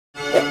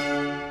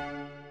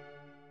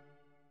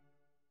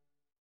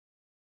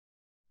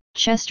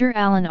Chester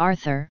Alan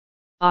Arthur,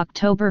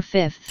 October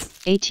 5,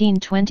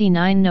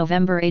 1829 –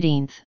 November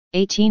 18,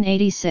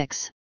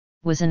 1886,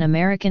 was an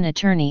American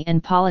attorney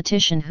and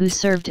politician who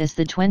served as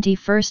the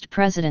 21st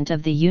President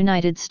of the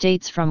United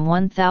States from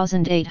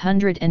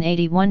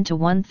 1881 to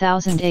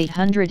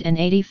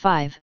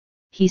 1885.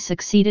 He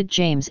succeeded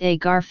James A.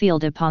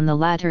 Garfield upon the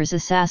latter's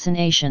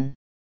assassination.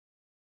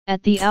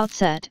 At the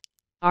outset,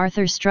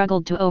 Arthur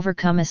struggled to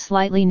overcome a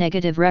slightly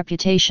negative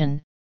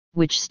reputation,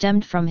 which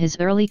stemmed from his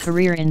early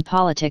career in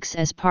politics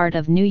as part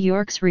of New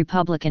York's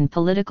Republican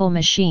political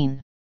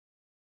machine.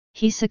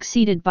 He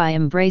succeeded by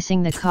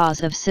embracing the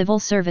cause of civil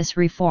service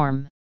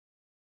reform.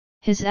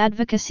 His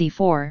advocacy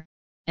for,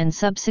 and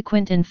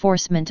subsequent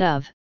enforcement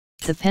of,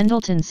 the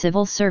Pendleton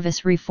Civil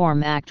Service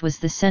Reform Act was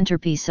the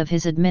centerpiece of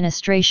his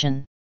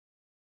administration.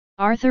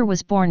 Arthur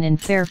was born in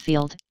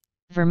Fairfield,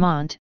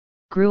 Vermont,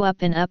 grew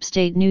up in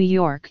upstate New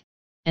York,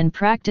 and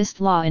practiced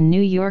law in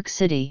New York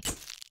City.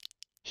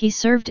 He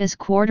served as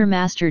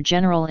Quartermaster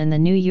General in the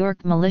New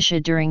York Militia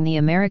during the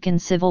American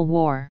Civil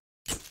War.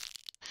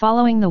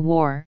 Following the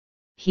war,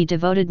 he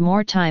devoted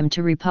more time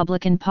to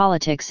Republican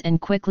politics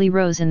and quickly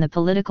rose in the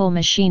political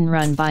machine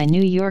run by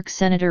New York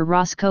Senator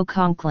Roscoe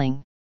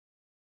Conkling.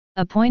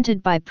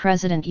 Appointed by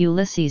President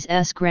Ulysses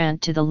S.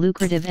 Grant to the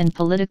lucrative and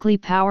politically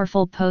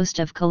powerful post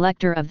of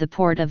Collector of the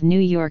Port of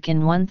New York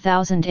in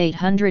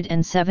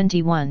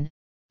 1871,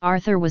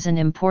 Arthur was an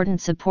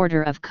important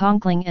supporter of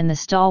Conkling and the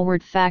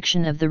stalwart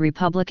faction of the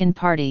Republican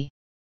Party.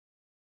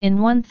 In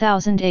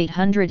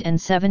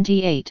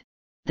 1878,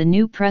 the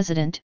new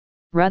president,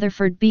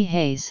 Rutherford B.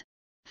 Hayes,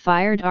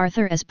 fired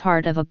Arthur as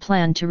part of a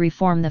plan to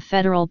reform the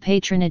federal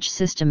patronage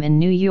system in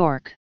New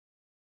York.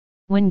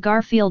 When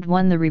Garfield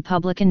won the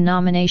Republican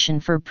nomination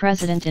for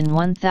president in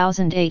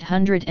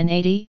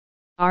 1880,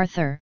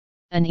 Arthur,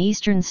 an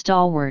Eastern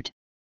stalwart,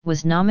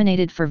 was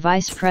nominated for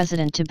vice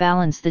president to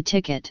balance the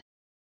ticket.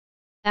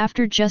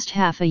 After just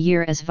half a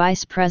year as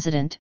vice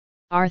president,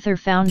 Arthur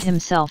found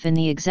himself in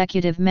the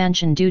executive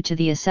mansion due to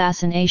the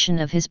assassination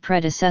of his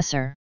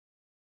predecessor.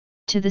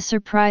 To the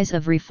surprise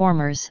of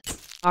reformers,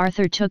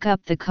 Arthur took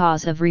up the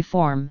cause of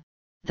reform,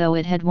 though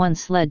it had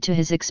once led to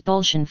his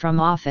expulsion from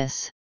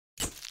office.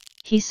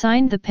 He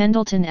signed the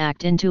Pendleton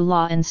Act into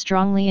law and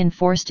strongly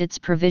enforced its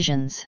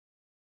provisions.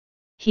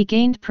 He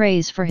gained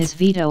praise for his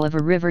veto of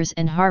a Rivers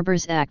and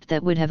Harbors Act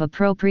that would have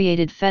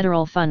appropriated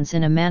federal funds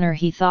in a manner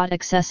he thought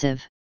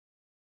excessive.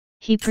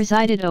 He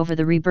presided over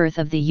the rebirth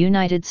of the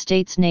United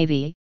States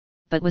Navy,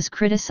 but was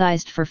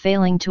criticized for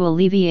failing to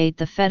alleviate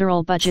the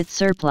federal budget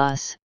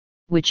surplus,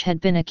 which had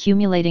been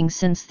accumulating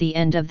since the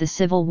end of the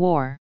Civil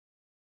War.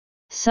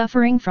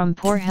 Suffering from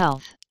poor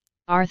health,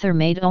 Arthur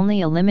made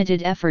only a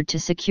limited effort to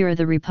secure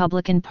the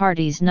Republican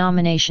Party's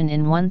nomination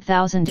in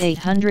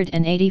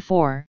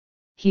 1884.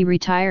 He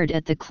retired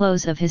at the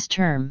close of his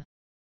term.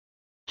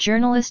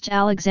 Journalist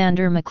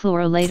Alexander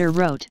McClure later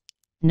wrote,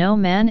 "No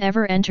man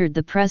ever entered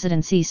the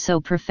presidency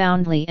so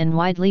profoundly and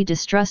widely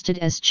distrusted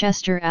as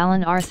Chester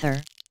Alan Arthur,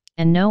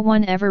 and no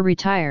one ever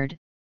retired,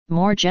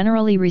 more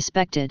generally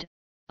respected,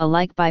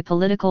 alike by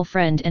political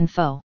friend and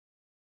foe."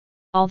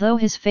 Although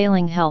his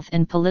failing health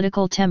and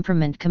political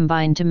temperament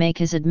combined to make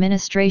his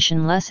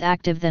administration less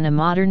active than a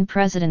modern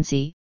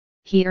presidency,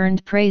 he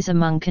earned praise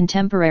among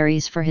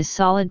contemporaries for his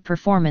solid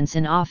performance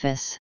in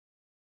office.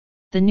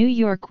 The New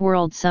York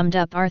World summed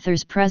up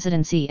Arthur's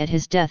presidency at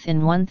his death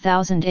in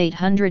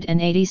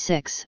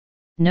 1886,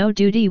 "No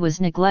duty was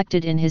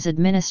neglected in his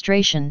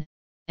administration,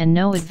 and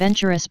no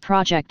adventurous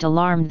project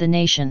alarmed the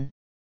nation."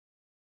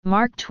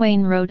 Mark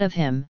Twain wrote of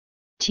him,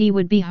 "It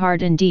would be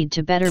hard indeed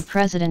to better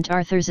President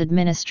Arthur's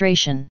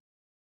administration."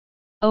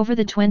 Over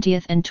the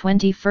 20th and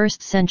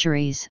 21st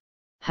centuries,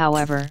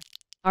 however,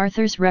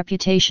 Arthur's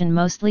reputation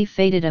mostly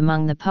faded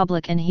among the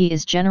public and he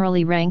is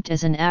generally ranked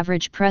as an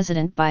average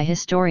president by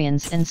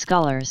historians and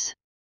scholars.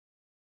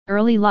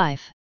 Early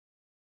life.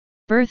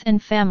 Birth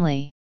and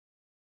family.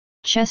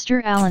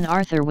 Chester Alan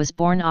Arthur was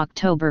born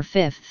October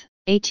 5,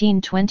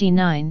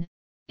 1829,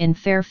 in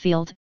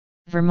Fairfield,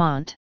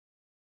 Vermont.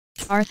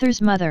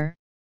 Arthur's mother,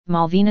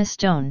 Malvina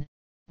Stone,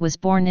 was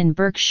born in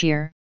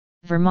Berkshire,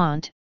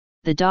 Vermont,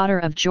 the daughter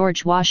of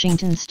George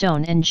Washington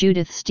Stone and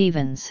Judith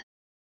Stevens.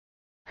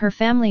 Her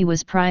family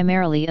was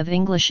primarily of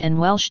English and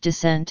Welsh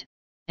descent,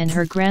 and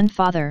her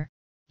grandfather,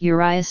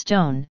 Uriah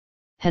Stone,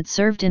 had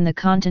served in the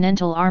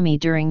Continental Army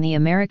during the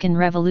American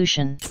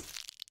Revolution.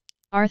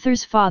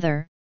 Arthur's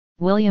father,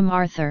 William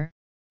Arthur,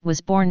 was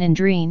born in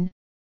Dreen,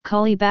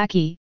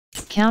 Cullybackey,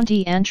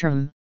 County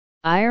Antrim,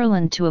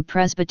 Ireland to a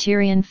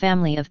Presbyterian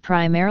family of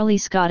primarily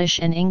Scottish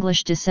and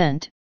English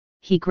descent.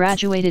 He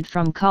graduated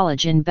from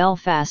college in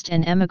Belfast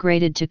and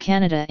emigrated to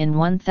Canada in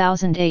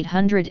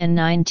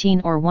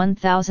 1819 or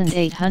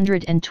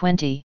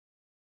 1820.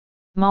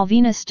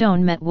 Malvina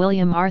Stone met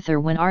William Arthur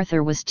when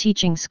Arthur was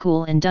teaching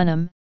school in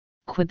Dunham,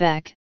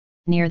 Quebec,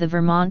 near the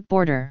Vermont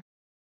border.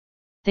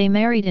 They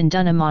married in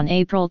Dunham on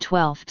April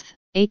 12,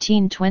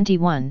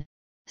 1821,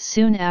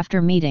 soon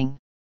after meeting.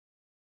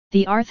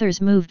 The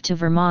Arthurs moved to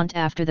Vermont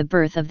after the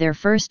birth of their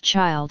first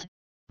child,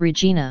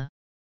 Regina.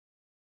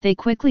 They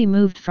quickly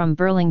moved from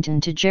Burlington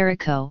to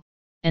Jericho,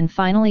 and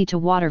finally to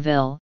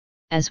Waterville,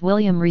 as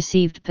William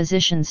received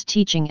positions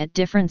teaching at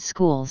different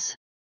schools.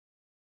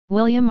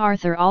 William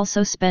Arthur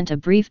also spent a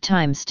brief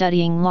time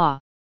studying law,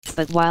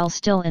 but while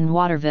still in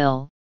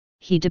Waterville,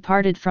 he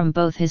departed from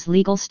both his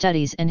legal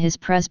studies and his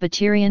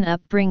Presbyterian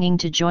upbringing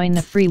to join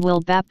the Free Will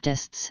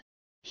Baptists.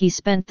 He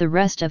spent the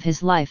rest of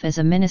his life as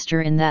a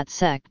minister in that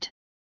sect.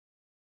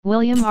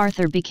 William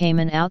Arthur became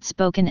an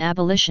outspoken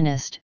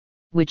abolitionist,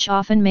 which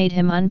often made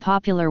him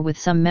unpopular with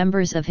some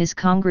members of his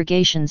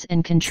congregations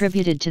and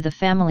contributed to the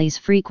family's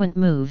frequent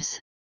moves.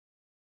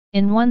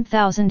 In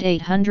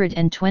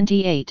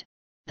 1828,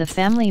 the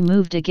family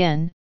moved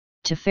again,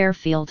 to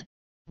Fairfield,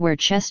 where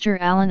Chester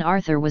Alan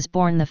Arthur was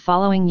born the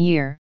following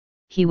year.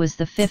 He was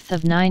the fifth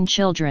of 9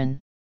 children.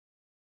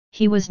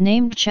 He was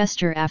named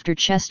Chester after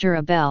Chester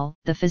Abel,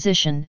 the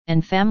physician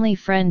and family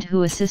friend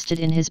who assisted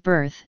in his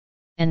birth,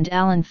 and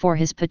Alan for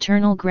his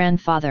paternal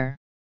grandfather.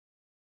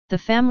 The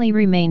family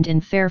remained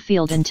in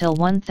Fairfield until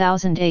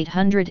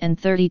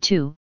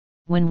 1832,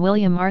 when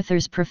William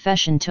Arthur's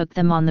profession took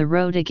them on the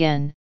road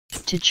again,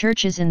 to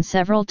churches in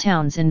several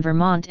towns in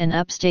Vermont and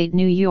upstate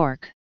New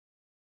York.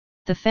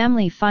 The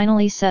family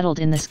finally settled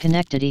in the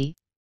Schenectady,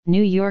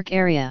 New York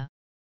area.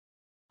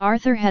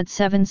 Arthur had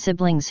 7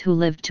 siblings who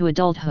lived to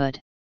adulthood.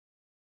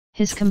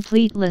 His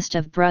complete list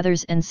of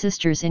brothers and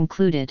sisters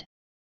included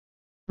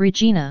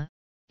Regina,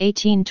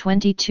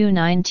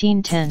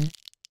 1822–1910,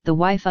 the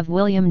wife of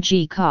William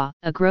G. Caw,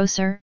 a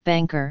grocer,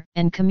 banker,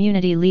 and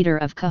community leader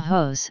of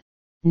Cohoes,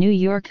 New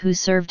York, who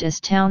served as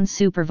town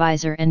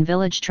supervisor and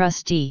village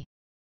trustee.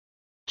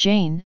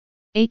 Jane,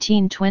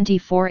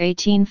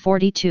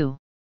 1824–1842.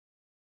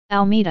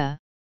 Almeda,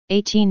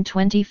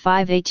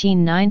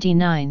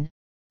 1825–1899,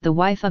 the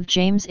wife of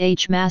James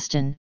H.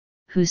 Maston,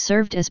 who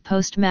served as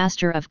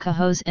postmaster of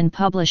Cohoes and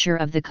publisher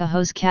of the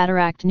Cohoes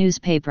Cataract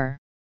newspaper.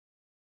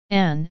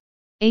 Anne,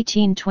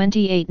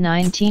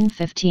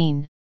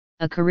 1828–1915,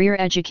 a career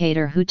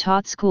educator who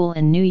taught school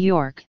in New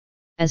York,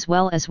 as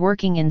well as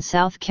working in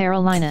South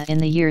Carolina in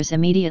the years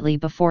immediately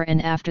before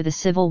and after the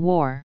Civil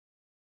War.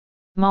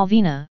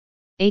 Malvina,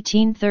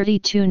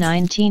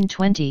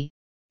 1832–1920,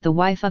 the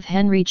wife of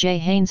Henry J.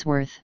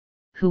 Haynesworth,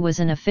 who was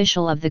an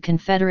official of the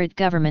Confederate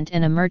government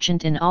and a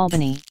merchant in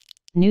Albany,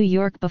 New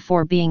York,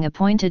 before being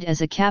appointed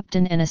as a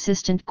captain and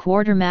assistant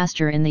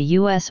quartermaster in the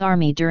U.S.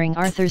 Army during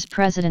Arthur's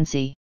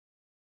presidency.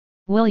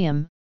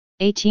 William,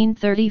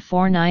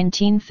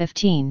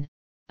 1834–1915,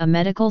 a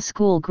medical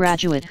school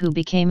graduate who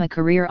became a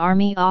career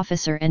Army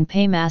officer and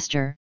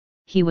paymaster.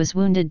 He was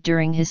wounded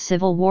during his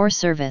Civil War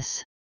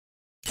service.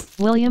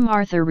 William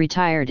Arthur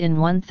retired in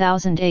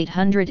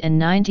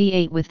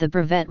 1898 with the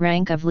brevet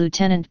rank of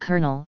lieutenant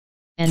colonel,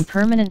 and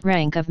permanent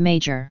rank of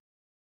major.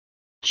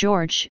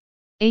 George,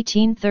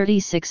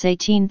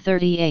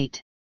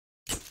 1836–1838.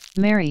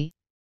 Mary,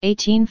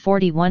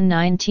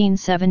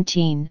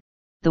 1841–1917,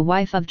 the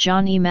wife of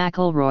John E.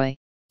 McElroy,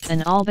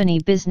 an Albany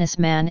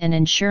businessman and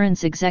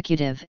insurance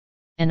executive,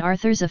 and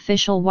Arthur's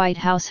official White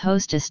House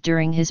hostess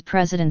during his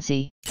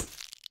presidency.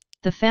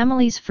 The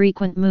family's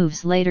frequent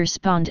moves later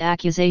spawned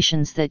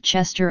accusations that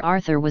Chester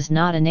Arthur was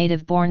not a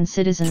native-born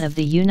citizen of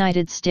the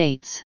United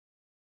States.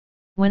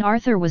 When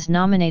Arthur was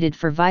nominated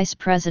for vice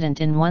president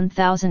in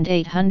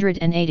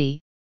 1880,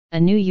 a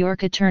New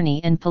York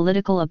attorney and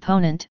political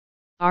opponent,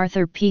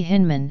 Arthur P.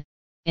 Hinman,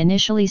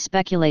 initially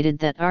speculated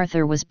that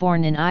Arthur was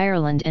born in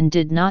Ireland and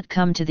did not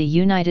come to the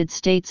United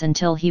States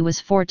until he was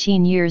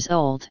 14 years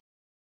old.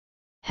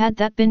 Had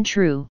that been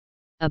true,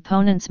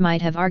 opponents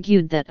might have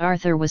argued that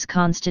Arthur was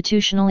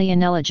constitutionally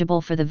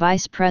ineligible for the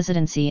vice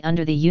presidency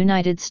under the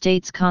United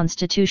States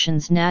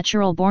Constitution's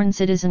natural-born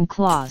citizen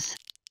clause.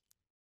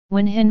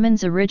 When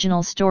Hinman's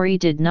original story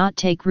did not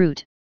take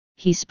root,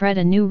 he spread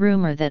a new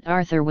rumor that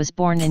Arthur was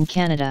born in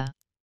Canada.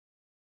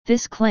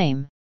 This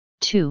claim,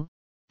 too,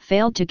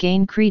 failed to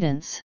gain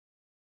credence.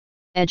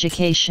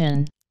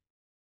 Education.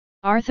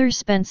 Arthur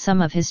spent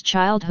some of his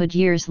childhood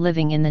years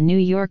living in the New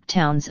York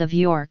towns of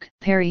York,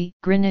 Perry,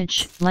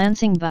 Greenwich,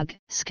 Lansingburgh,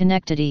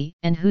 Schenectady,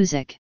 and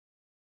Hoosick.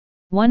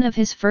 One of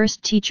his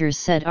first teachers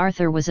said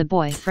Arthur was a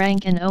boy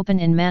frank and open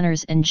in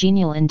manners and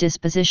genial in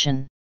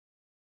disposition.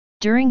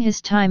 During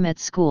his time at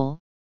school,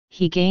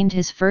 he gained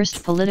his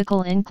first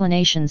political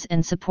inclinations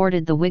and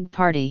supported the Whig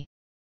Party.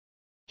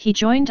 He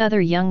joined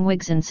other young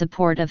Whigs in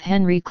support of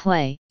Henry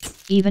Clay,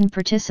 even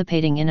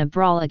participating in a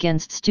brawl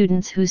against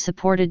students who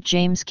supported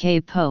James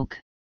K. Polk.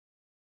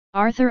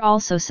 Arthur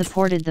also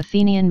supported the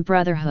Fenian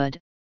Brotherhood,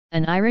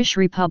 an Irish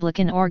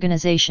Republican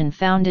organization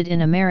founded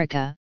in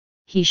America.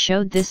 He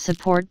showed this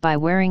support by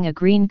wearing a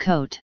green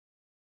coat.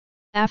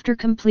 After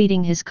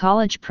completing his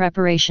college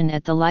preparation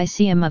at the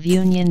Lyceum of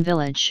Union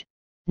Village,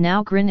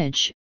 now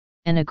Greenwich,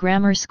 and a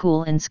grammar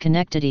school in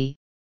Schenectady,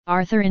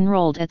 Arthur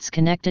enrolled at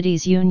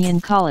Schenectady's Union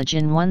College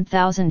in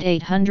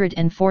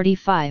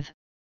 1845,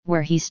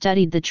 where he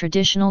studied the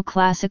traditional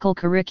classical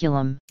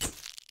curriculum.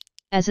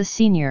 As a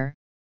senior,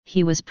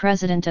 he was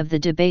president of the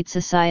Debate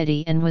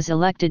Society and was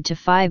elected to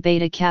Phi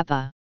Beta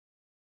Kappa.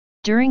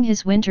 During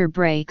his winter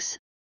breaks,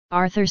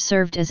 Arthur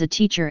served as a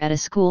teacher at a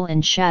school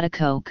in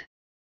Chattahoochee.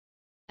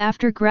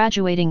 After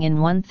graduating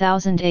in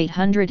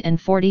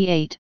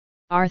 1848,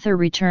 Arthur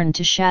returned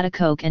to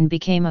Shattuck and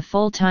became a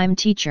full-time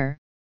teacher,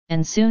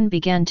 and soon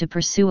began to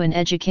pursue an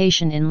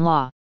education in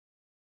law.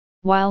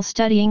 While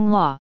studying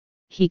law,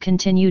 he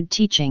continued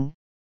teaching,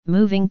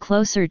 moving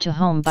closer to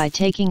home by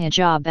taking a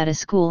job at a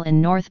school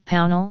in North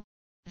Pownell,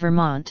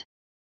 Vermont.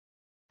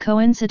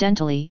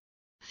 Coincidentally,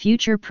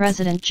 future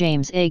President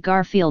James A.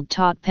 Garfield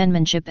taught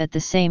penmanship at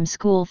the same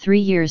school 3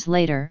 years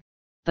later,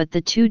 but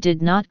the two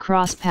did not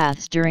cross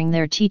paths during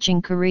their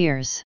teaching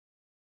careers.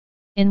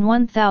 In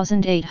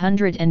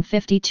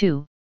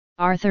 1852,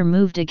 Arthur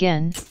moved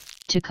again,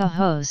 to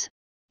Cohoes,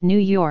 New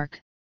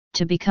York,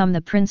 to become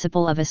the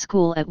principal of a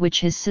school at which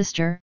his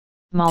sister,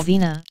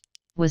 Malvina,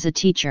 was a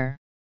teacher.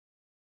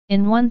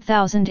 In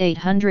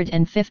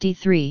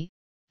 1853,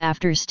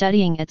 after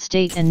studying at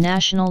State and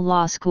National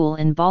Law School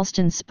in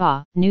Ballston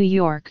Spa, New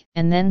York,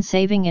 and then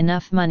saving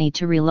enough money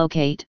to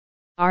relocate,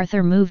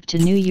 Arthur moved to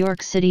New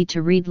York City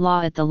to read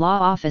law at the law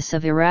office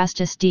of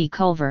Erastus D.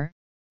 Culver,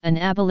 an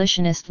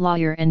abolitionist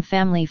lawyer and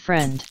family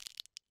friend.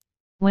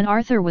 When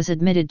Arthur was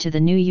admitted to the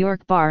New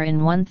York bar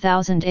in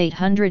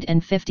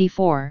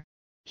 1854,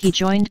 he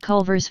joined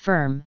Culver's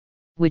firm,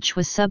 which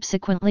was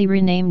subsequently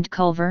renamed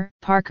Culver,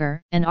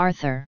 Parker, and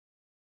Arthur.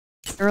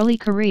 Early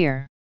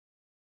career: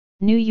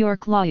 New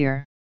York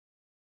lawyer.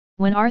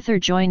 When Arthur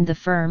joined the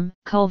firm,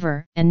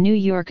 Culver and New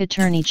York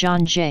attorney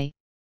John J.,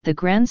 the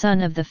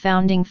grandson of the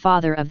founding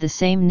father of the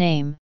same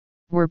name,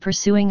 were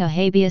pursuing a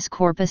habeas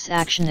corpus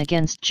action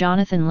against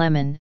Jonathan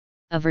Lemon,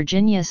 a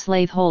Virginia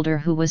slaveholder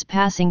who was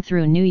passing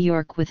through New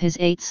York with his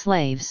 8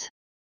 slaves.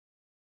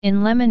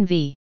 In Lemon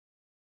v.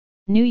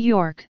 New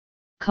York,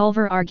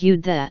 Culver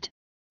argued that,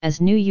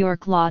 as New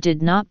York law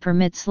did not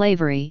permit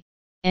slavery,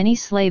 any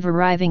slave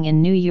arriving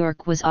in New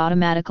York was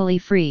automatically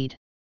freed.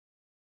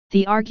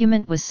 The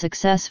argument was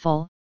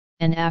successful,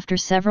 and after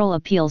several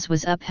appeals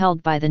was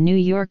upheld by the New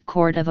York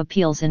Court of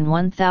Appeals in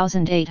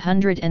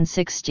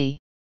 1860.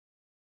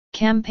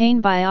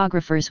 Campaign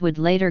biographers would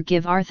later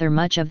give Arthur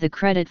much of the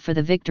credit for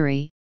the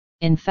victory.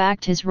 In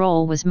fact, his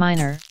role was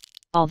minor,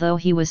 although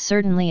he was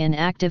certainly an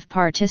active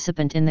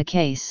participant in the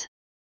case.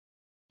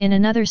 In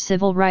another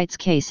civil rights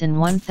case in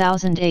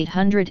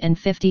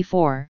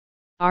 1854,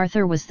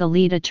 Arthur was the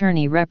lead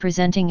attorney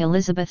representing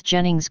Elizabeth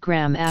Jennings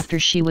Graham after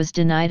she was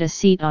denied a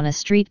seat on a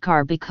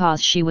streetcar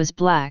because she was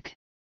black.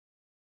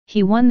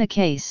 He won the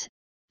case,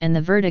 and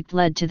the verdict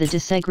led to the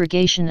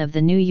desegregation of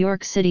the New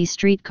York City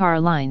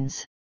streetcar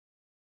lines.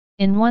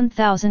 In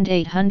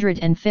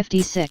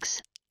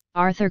 1856,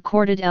 Arthur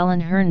courted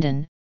Ellen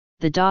Herndon,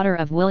 the daughter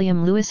of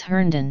William Lewis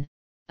Herndon,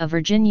 a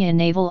Virginia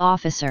naval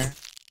officer.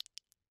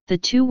 The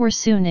two were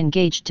soon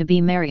engaged to be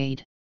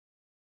married.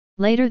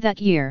 Later that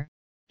year,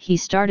 he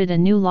started a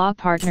new law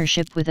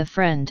partnership with a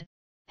friend,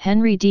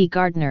 Henry D.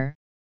 Gardner,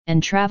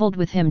 and traveled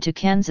with him to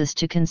Kansas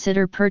to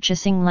consider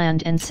purchasing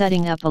land and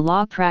setting up a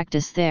law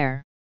practice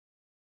there.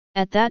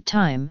 At that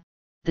time,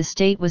 the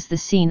state was the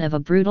scene of a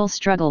brutal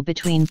struggle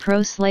between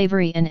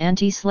pro-slavery and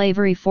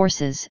anti-slavery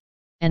forces,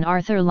 and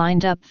Arthur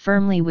lined up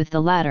firmly with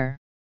the latter.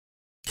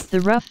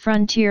 The rough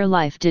frontier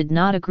life did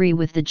not agree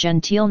with the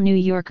genteel New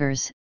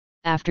Yorkers.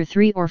 After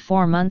 3 or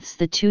 4 months,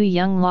 the two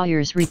young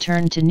lawyers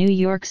returned to New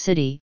York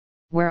City,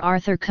 where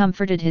Arthur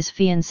comforted his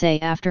fiancée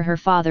after her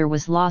father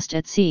was lost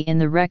at sea in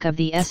the wreck of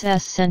the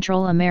SS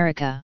Central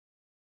America.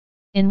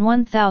 In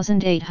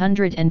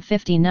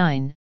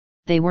 1859,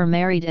 they were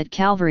married at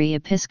Calvary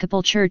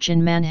Episcopal Church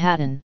in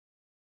Manhattan.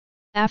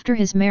 After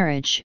his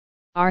marriage,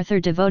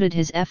 Arthur devoted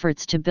his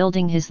efforts to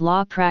building his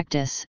law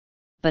practice,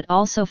 but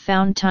also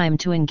found time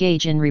to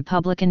engage in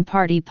Republican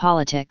Party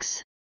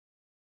politics.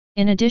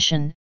 In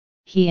addition,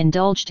 he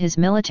indulged his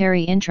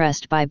military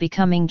interest by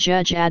becoming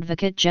Judge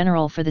Advocate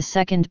General for the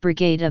 2nd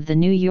Brigade of the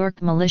New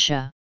York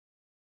Militia.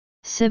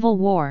 Civil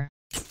War.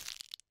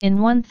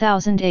 In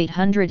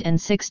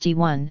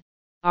 1861,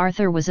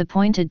 Arthur was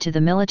appointed to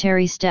the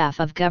military staff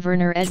of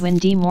Governor Edwin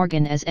D.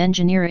 Morgan as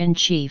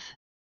Engineer-in-Chief.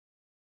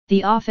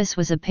 The office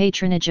was a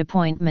patronage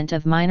appointment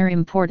of minor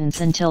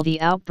importance until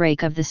the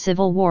outbreak of the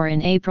Civil War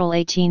in April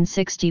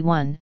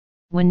 1861.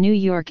 When New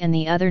York and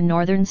the other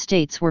northern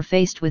states were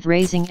faced with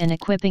raising and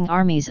equipping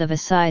armies of a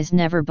size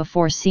never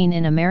before seen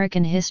in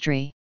American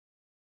history.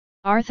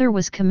 Arthur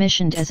was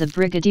commissioned as a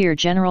brigadier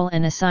general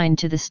and assigned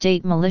to the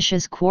state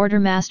militia's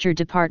quartermaster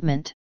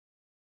department.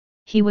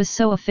 He was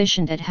so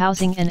efficient at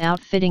housing and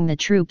outfitting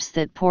the troops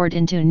that poured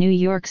into New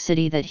York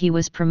City that he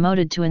was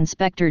promoted to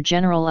Inspector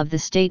General of the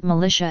state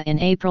militia in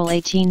April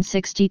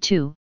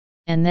 1862,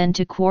 and then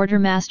to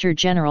Quartermaster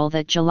General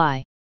that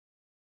July.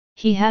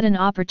 He had an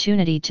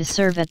opportunity to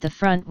serve at the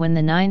front when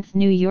the 9th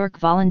New York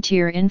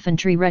Volunteer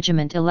Infantry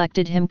Regiment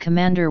elected him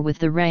commander with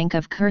the rank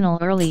of colonel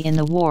early in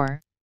the war,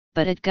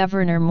 but at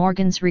Governor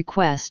Morgan's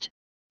request,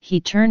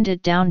 he turned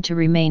it down to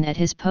remain at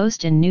his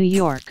post in New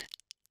York.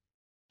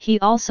 He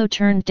also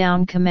turned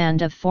down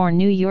command of 4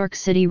 New York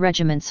City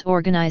regiments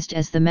organized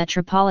as the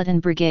Metropolitan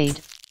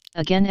Brigade,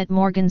 again at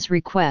Morgan's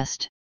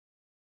request.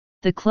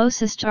 The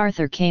closest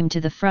Arthur came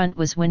to the front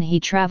was when he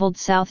traveled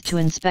south to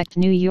inspect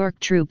New York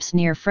troops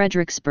near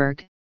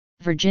Fredericksburg,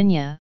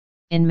 Virginia,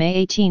 in May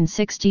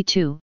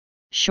 1862,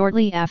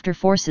 shortly after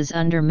forces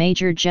under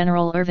Major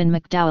General Irvin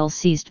McDowell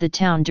seized the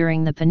town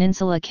during the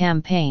Peninsula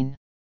Campaign.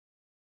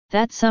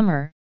 That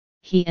summer,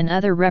 he and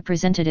other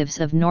representatives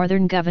of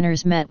Northern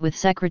governors met with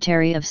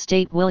Secretary of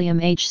State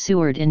William H.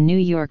 Seward in New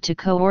York to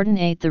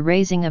coordinate the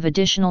raising of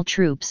additional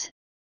troops,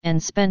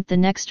 and spent the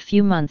next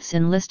few months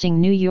enlisting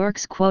New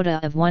York's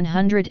quota of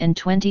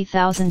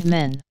 120,000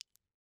 men.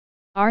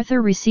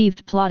 Arthur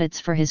received plaudits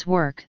for his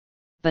work,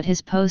 but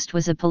his post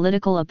was a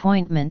political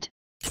appointment,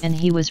 and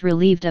he was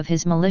relieved of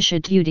his militia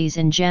duties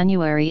in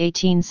January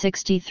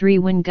 1863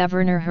 when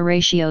Governor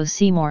Horatio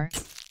Seymour,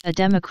 a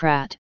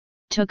Democrat,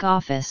 took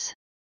office.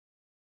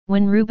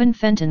 When Reuben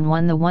Fenton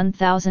won the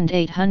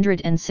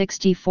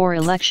 1864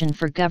 election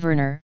for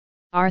governor,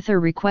 Arthur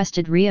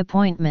requested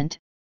reappointment.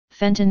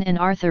 Fenton and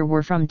Arthur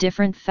were from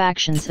different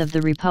factions of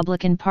the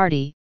Republican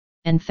Party,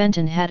 and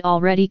Fenton had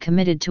already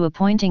committed to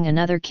appointing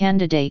another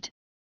candidate,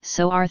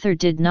 so Arthur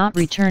did not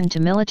return to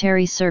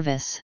military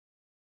service.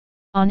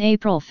 On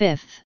April 5,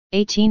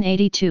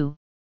 1882,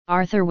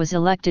 Arthur was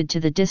elected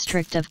to the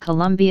District of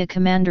Columbia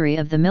Commandery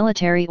of the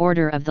Military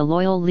Order of the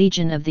Loyal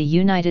Legion of the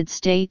United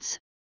States,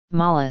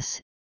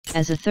 Mollis,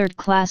 as a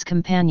third-class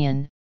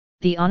companion,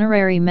 the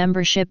honorary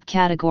membership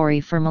category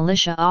for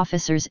militia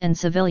officers and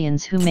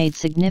civilians who made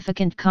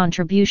significant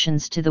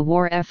contributions to the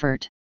war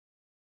effort.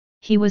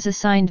 He was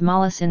assigned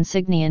Mollis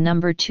insignia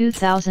number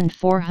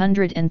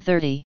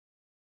 2430.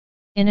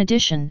 In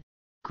addition,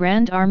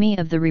 Grand Army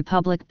of the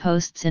Republic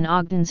posts in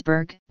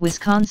Ogdensburg,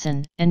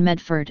 Wisconsin, and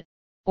Medford,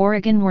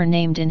 Oregon were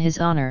named in his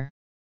honor.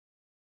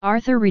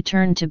 Arthur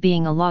returned to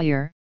being a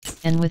lawyer,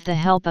 and with the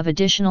help of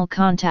additional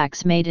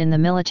contacts made in the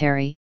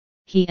military,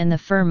 he and the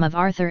firm of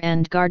Arthur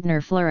and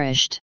Gardner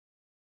flourished.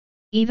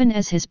 Even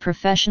as his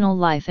professional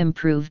life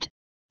improved,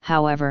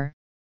 however,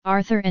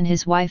 Arthur and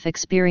his wife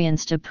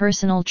experienced a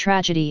personal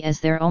tragedy as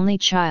their only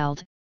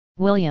child,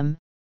 William,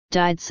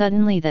 died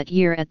suddenly that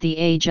year at the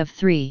age of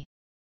 3.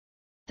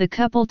 The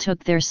couple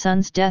took their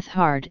son's death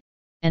hard,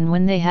 and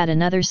when they had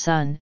another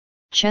son,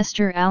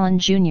 Chester Allen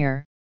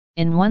Jr.,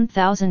 in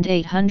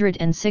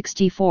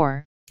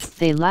 1864,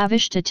 they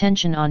lavished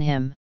attention on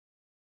him.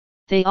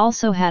 They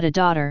also had a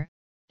daughter,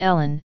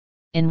 Ellen,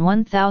 in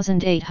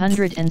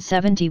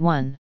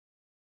 1871.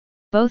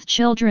 Both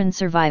children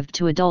survived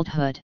to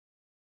adulthood.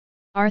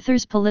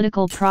 Arthur's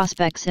political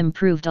prospects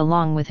improved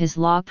along with his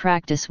law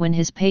practice when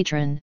his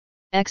patron,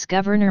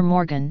 ex-Governor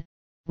Morgan,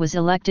 was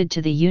elected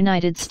to the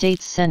United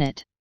States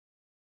Senate.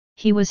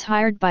 He was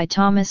hired by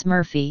Thomas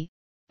Murphy,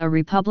 a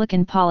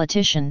Republican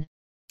politician,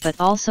 but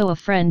also a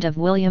friend of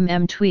William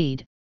M.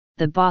 Tweed,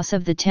 the boss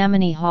of the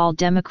Tammany Hall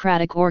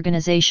Democratic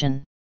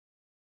Organization.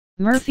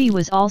 Murphy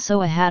was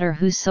also a hatter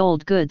who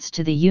sold goods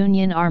to the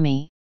Union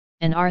Army,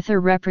 and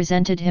Arthur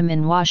represented him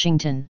in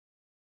Washington.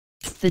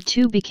 The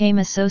two became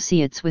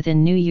associates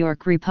within New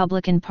York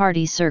Republican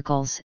Party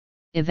circles,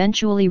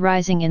 eventually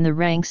rising in the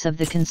ranks of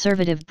the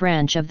conservative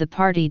branch of the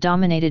party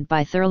dominated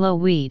by Thurlow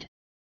Weed.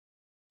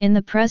 In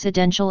the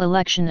presidential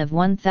election of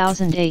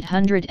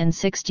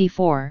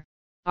 1864,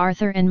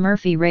 Arthur and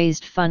Murphy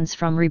raised funds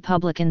from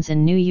Republicans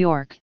in New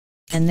York,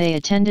 and they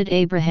attended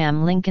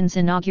Abraham Lincoln's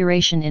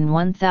inauguration in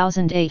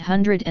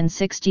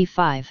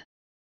 1865.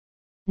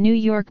 New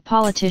York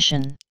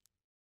politician.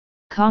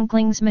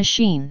 Conkling's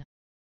machine.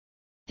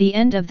 The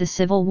end of the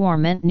Civil War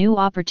meant new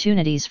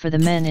opportunities for the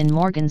men in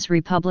Morgan's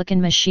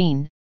Republican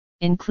machine,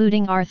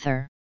 including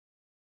Arthur.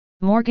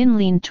 Morgan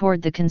leaned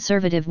toward the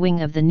conservative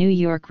wing of the New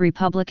York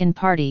Republican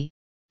Party,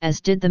 as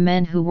did the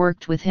men who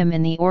worked with him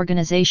in the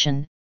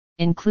organization,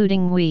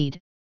 including Weed,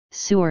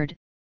 Seward,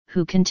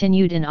 who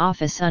continued in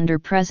office under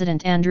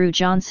President Andrew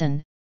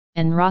Johnson,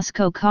 and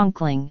Roscoe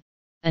Conkling,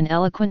 an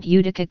eloquent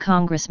Utica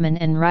congressman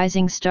and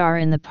rising star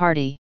in the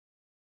party.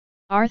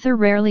 Arthur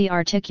rarely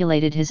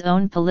articulated his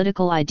own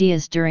political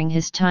ideas during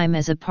his time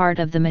as a part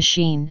of the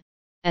machine.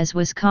 As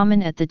was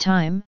common at the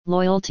time,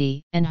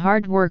 loyalty and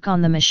hard work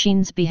on the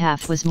machine's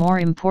behalf was more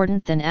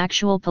important than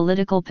actual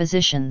political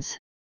positions.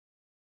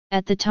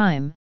 At the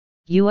time,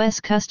 U.S.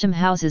 custom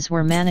houses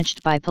were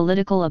managed by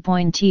political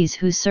appointees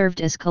who served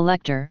as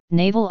collector,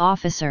 naval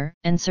officer,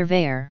 and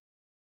surveyor.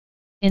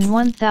 In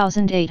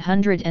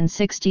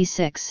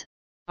 1866,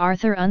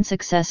 Arthur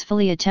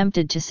unsuccessfully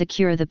attempted to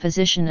secure the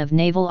position of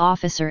naval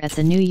officer at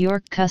the New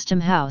York Custom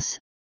House,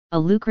 a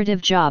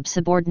lucrative job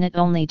subordinate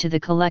only to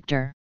the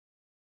collector.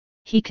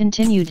 He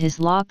continued his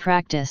law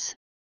practice,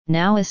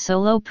 now a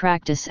solo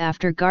practice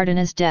after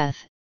Gardiner's death,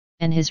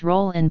 and his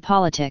role in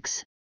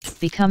politics,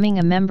 becoming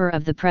a member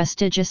of the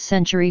prestigious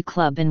Century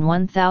Club in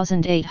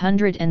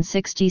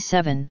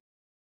 1867.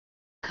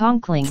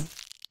 Conkling,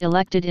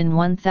 elected in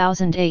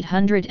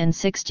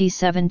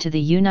 1867 to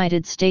the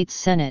United States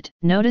Senate,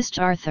 noticed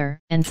Arthur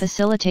and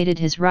facilitated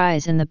his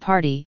rise in the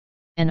party,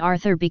 and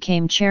Arthur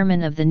became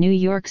chairman of the New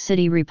York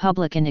City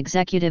Republican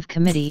Executive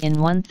Committee in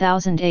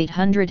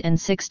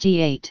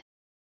 1868.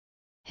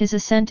 His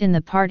ascent in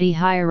the party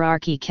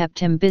hierarchy kept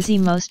him busy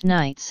most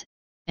nights,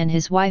 and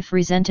his wife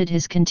resented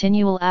his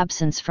continual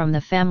absence from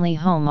the family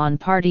home on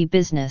party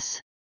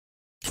business.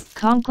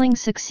 Conkling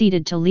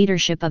succeeded to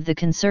leadership of the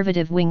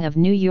conservative wing of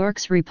New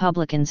York's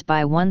Republicans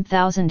by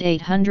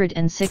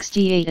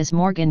 1868 as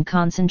Morgan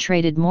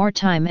concentrated more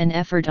time and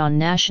effort on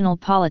national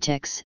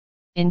politics,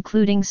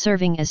 including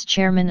serving as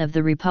chairman of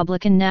the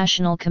Republican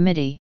National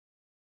Committee.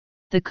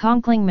 The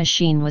Conkling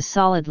machine was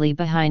solidly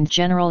behind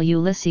General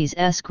Ulysses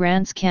S.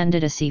 Grant's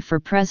candidacy for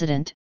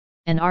president,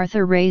 and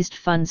Arthur raised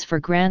funds for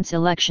Grant's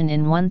election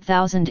in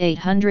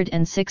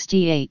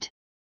 1868.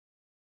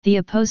 The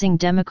opposing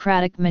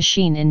Democratic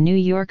machine in New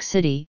York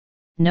City,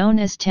 known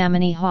as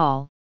Tammany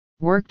Hall,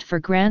 worked for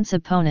Grant's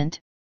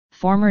opponent,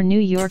 former New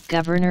York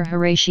Governor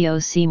Horatio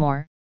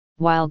Seymour.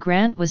 While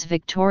Grant was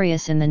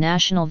victorious in the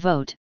national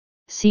vote,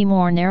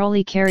 Seymour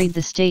narrowly carried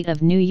the state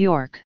of New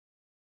York.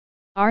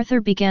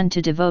 Arthur began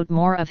to devote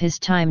more of his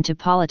time to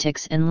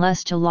politics and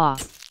less to law,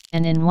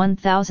 and in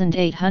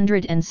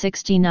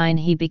 1869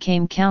 he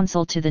became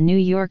counsel to the New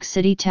York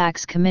City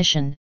Tax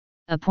Commission,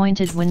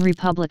 appointed when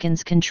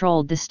Republicans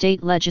controlled the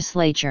state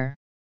legislature.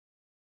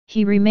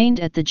 He remained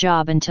at the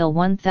job until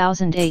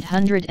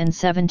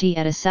 1870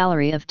 at a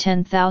salary of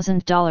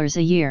 $10,000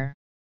 a year.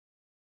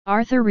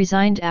 Arthur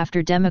resigned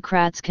after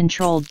Democrats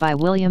controlled by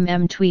William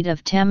M. Tweed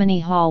of Tammany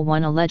Hall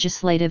won a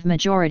legislative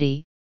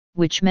majority,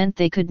 which meant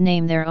they could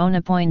name their own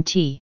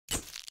appointee.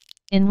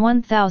 In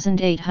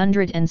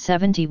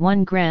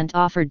 1871 Grant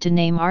offered to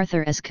name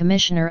Arthur as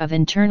Commissioner of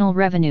Internal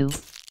Revenue,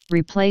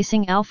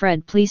 replacing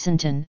Alfred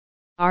Pleasanton.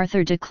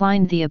 Arthur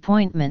declined the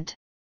appointment.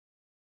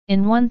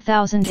 In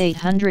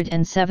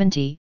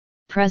 1870,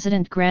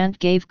 President Grant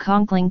gave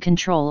Conkling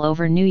control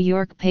over New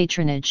York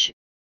patronage,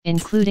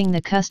 including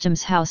the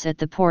Customs House at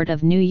the Port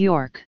of New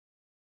York.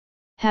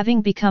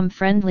 Having become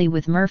friendly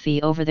with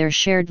Murphy over their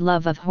shared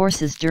love of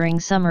horses during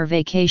summer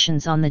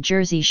vacations on the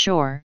Jersey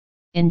Shore,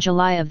 in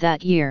July of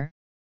that year,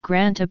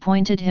 Grant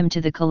appointed him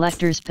to the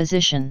collector's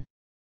position.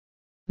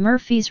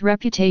 Murphy's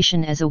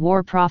reputation as a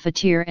war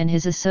profiteer and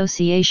his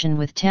association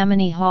with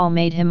Tammany Hall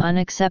made him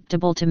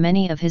unacceptable to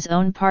many of his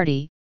own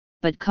party,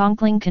 but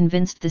Conkling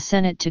convinced the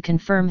Senate to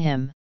confirm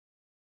him.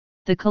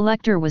 The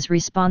collector was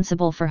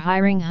responsible for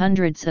hiring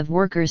hundreds of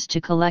workers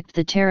to collect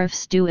the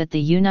tariffs due at the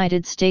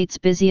United States'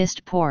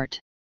 busiest port.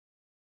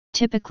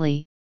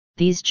 Typically,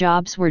 these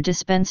jobs were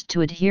dispensed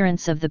to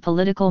adherents of the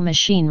political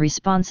machine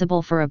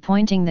responsible for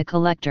appointing the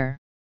collector.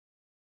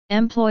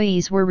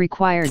 Employees were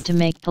required to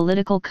make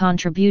political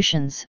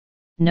contributions,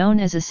 known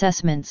as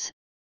assessments,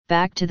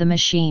 back to the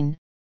machine,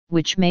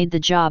 which made the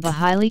job a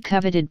highly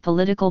coveted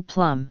political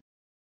plum.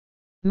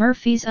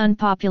 Murphy's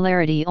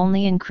unpopularity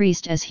only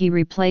increased as he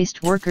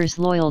replaced workers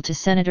loyal to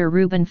Senator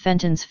Reuben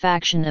Fenton's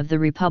faction of the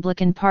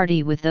Republican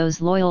Party with those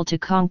loyal to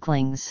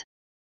Conkling's.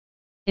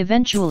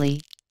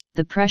 Eventually,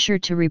 the pressure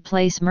to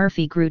replace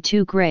Murphy grew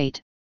too great,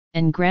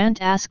 and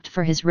Grant asked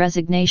for his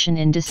resignation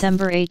in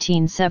December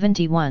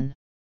 1871.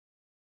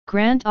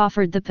 Grant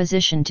offered the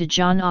position to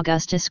John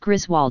Augustus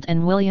Griswold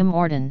and William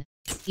Orden,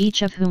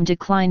 each of whom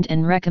declined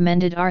and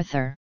recommended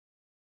Arthur.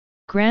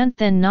 Grant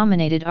then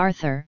nominated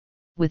Arthur,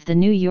 with the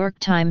New York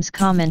Times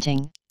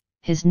commenting,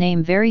 "His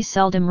name very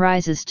seldom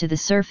rises to the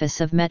surface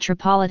of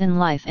metropolitan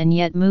life, and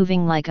yet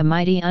moving like a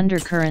mighty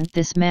undercurrent,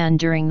 this man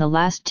during the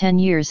last 10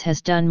 years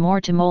has done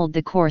more to mold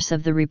the course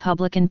of the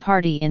Republican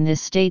Party in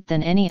this state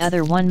than any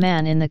other one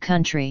man in the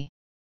country."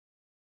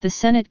 The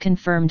Senate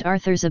confirmed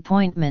Arthur's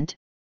appointment.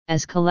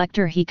 As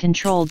collector he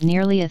controlled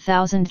nearly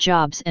 1,000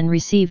 jobs and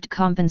received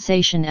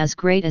compensation as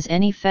great as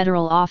any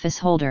federal office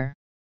holder.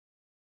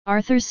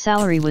 Arthur's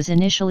salary was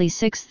initially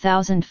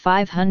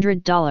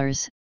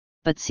 $6,500,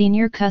 but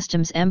senior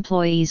customs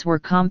employees were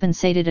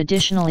compensated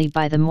additionally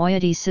by the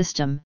moiety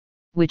system,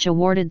 which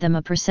awarded them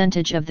a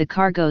percentage of the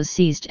cargoes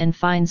seized and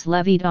fines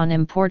levied on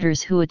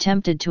importers who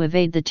attempted to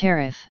evade the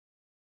tariff.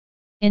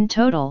 In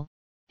total,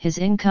 his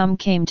income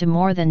came to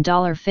more than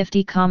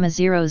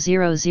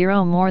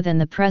 $50,000 more than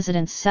the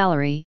president's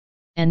salary,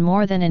 and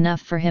more than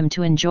enough for him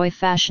to enjoy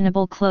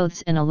fashionable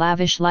clothes and a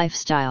lavish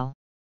lifestyle.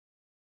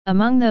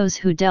 Among those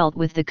who dealt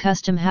with the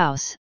Custom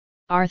House,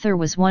 Arthur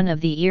was one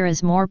of the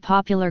era's more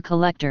popular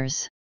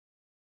collectors.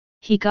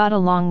 He got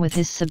along with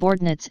his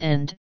subordinates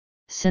and,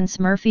 since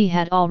Murphy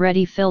had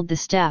already filled the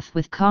staff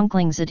with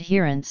Conkling's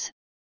adherents,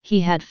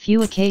 he had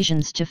few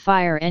occasions to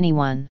fire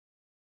anyone.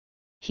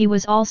 He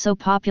was also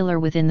popular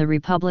within the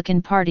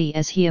Republican Party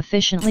as he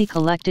efficiently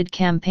collected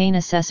campaign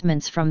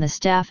assessments from the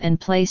staff and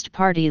placed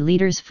party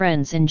leaders'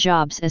 friends in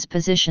jobs as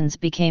positions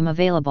became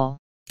available.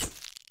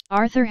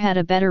 Arthur had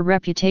a better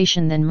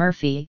reputation than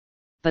Murphy,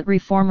 but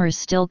reformers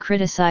still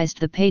criticized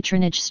the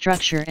patronage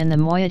structure and the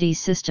moiety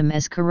system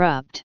as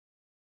corrupt.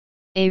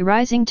 A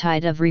rising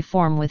tide of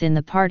reform within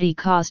the party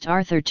caused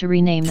Arthur to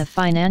rename the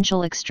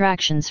financial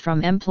extractions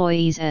from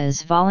employees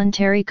as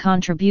voluntary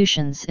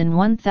contributions in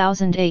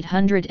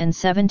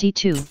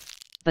 1872,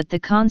 but the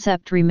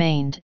concept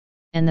remained,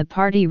 and the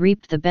party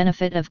reaped the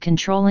benefit of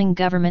controlling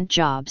government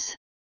jobs.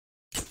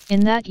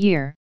 In that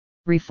year,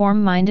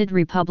 reform-minded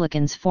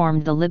Republicans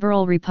formed the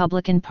Liberal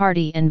Republican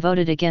Party and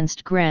voted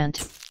against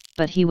Grant,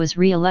 but he was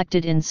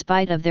re-elected in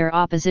spite of their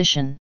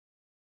opposition.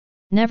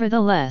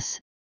 Nevertheless,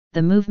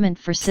 the movement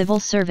for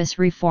civil service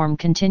reform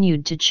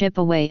continued to chip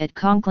away at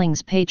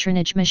Conkling's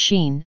patronage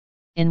machine.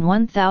 In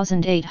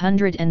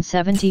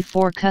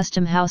 1874,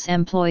 Custom House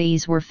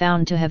employees were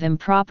found to have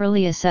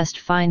improperly assessed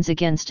fines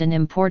against an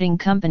importing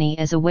company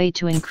as a way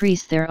to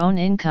increase their own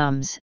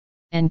incomes,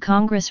 and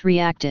Congress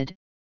reacted,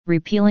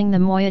 repealing the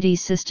moiety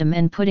system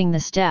and putting the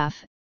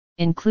staff,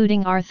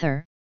 including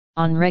Arthur,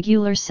 on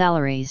regular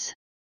salaries.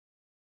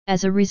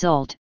 As a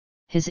result,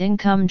 his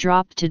income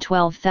dropped to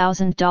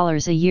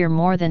 $12,000 a year,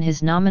 more than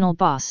his nominal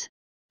boss,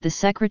 the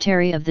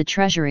Secretary of the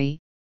Treasury,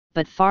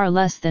 but far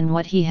less than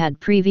what he had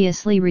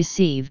previously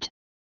received.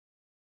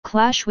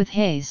 Clash with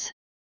Hayes.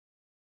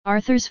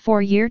 Arthur's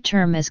 4-year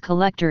term as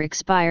collector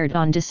expired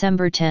on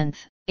December 10,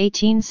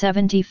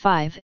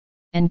 1875,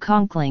 and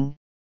Conkling,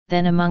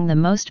 then among the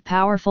most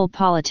powerful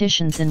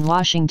politicians in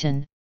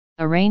Washington,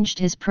 arranged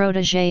his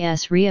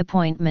protégé's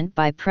reappointment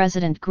by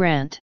President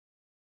Grant.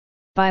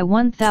 By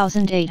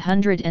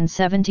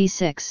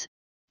 1876,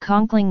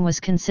 Conkling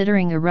was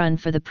considering a run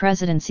for the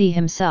presidency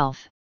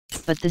himself,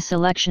 but the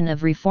selection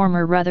of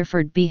reformer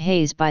Rutherford B.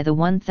 Hayes by the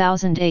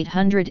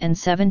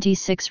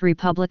 1876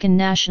 Republican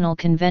National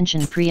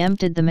Convention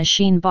preempted the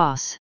machine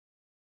boss.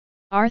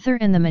 Arthur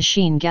and the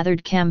machine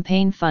gathered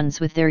campaign funds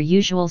with their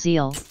usual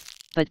zeal,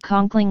 but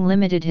Conkling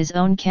limited his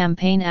own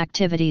campaign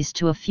activities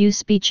to a few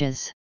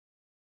speeches.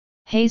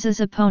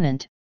 Hayes's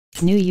opponent,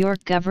 New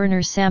York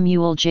Governor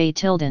Samuel J.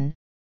 Tilden,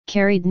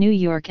 carried New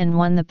York and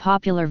won the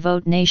popular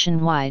vote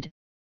nationwide,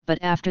 but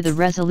after the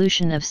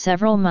resolution of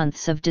several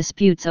months of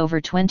disputes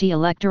over 20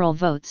 electoral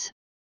votes,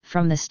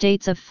 from the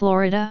states of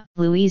Florida,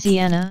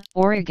 Louisiana,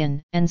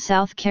 Oregon, and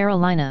South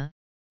Carolina,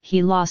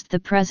 he lost the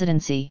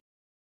presidency.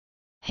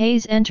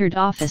 Hayes entered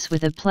office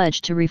with a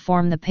pledge to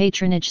reform the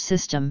patronage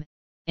system.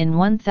 In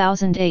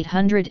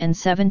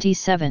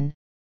 1877,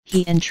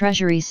 he and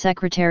Treasury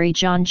Secretary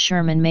John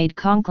Sherman made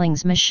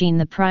Conkling's machine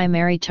the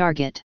primary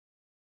target.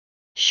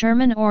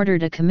 Sherman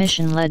ordered a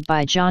commission led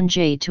by John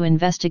Jay to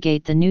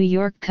investigate the New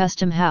York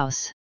Custom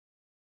House.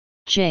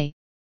 Jay,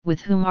 with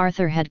whom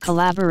Arthur had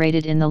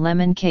collaborated in the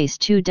Lemon case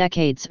 2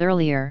 decades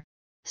earlier,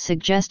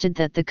 suggested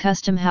that the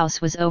Custom House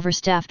was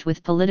overstaffed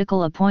with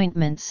political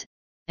appointments,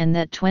 and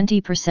that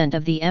 20%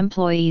 of the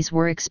employees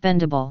were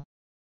expendable.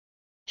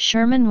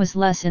 Sherman was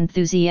less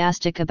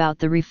enthusiastic about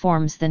the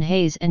reforms than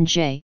Hayes and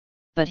Jay,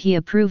 but he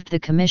approved the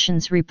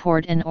commission's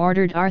report and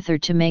ordered Arthur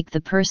to make the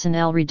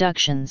personnel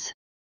reductions.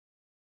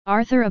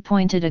 Arthur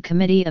appointed a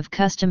committee of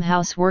Custom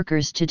House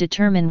workers to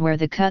determine where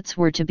the cuts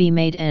were to be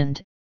made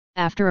and,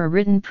 after a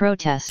written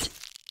protest,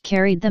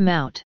 carried them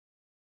out.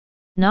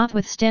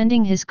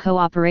 Notwithstanding his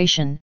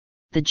cooperation,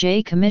 the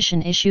Jay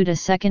Commission issued a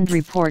second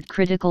report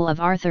critical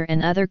of Arthur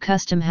and other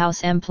Custom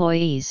House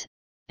employees,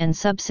 and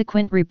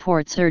subsequent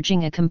reports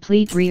urging a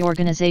complete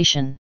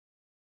reorganization.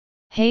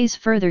 Hayes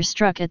further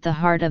struck at the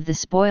heart of the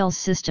spoils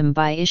system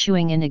by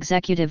issuing an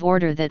executive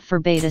order that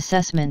forbade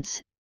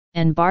assessments,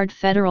 and barred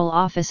federal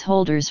office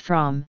holders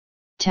from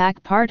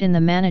take part in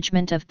the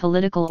management of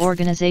political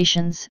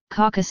organizations,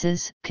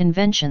 caucuses,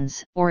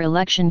 conventions, or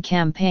election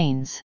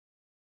campaigns.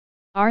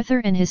 Arthur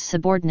and his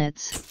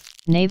subordinates,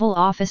 naval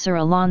officer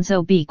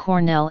Alonzo B.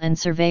 Cornell and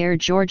surveyor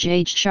George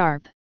H.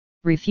 Sharp,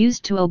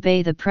 refused to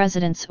obey the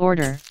president's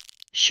order.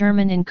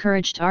 Sherman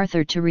encouraged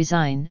Arthur to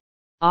resign,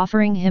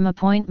 offering him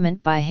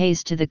appointment by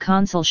Hayes to the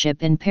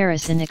consulship in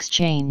Paris in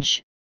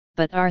exchange,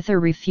 but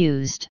Arthur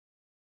refused.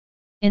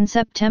 In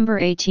September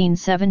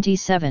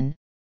 1877,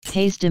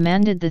 Hayes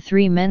demanded the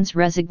 3 men's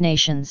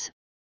resignations,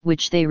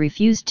 which they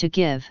refused to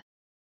give.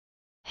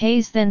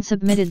 Hayes then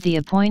submitted the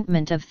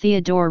appointment of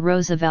Theodore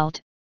Roosevelt,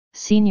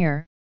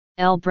 Sr.,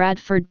 L.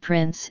 Bradford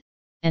Prince,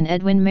 and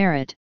Edwin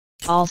Merritt,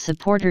 all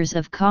supporters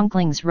of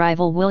Conkling's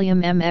rival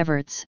William M.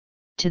 Evarts,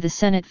 to the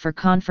Senate for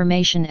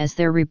confirmation as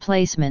their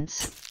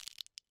replacements.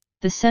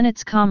 The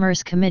Senate's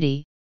Commerce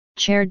Committee,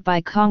 chaired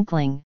by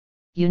Conkling,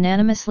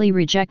 unanimously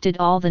rejected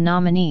all the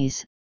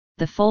nominees.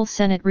 The full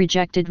Senate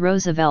rejected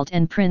Roosevelt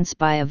and Prince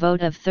by a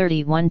vote of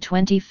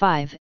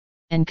 31-25,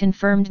 and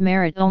confirmed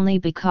Merritt only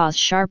because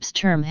Sharp's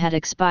term had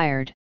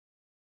expired.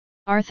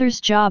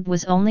 Arthur's job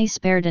was only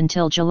spared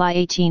until July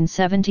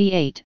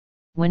 1878,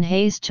 when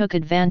Hayes took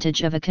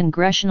advantage of a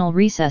congressional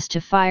recess to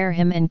fire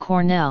him and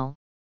Cornell,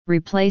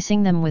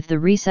 replacing them with the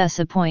recess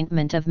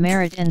appointment of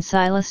Merritt and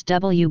Silas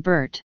W.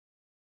 Burt.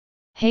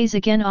 Hayes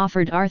again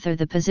offered Arthur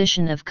the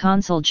position of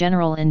consul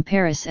general in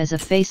Paris as a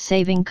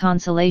face-saving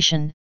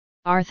consolation.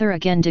 Arthur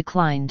again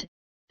declined,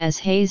 as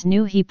Hayes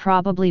knew he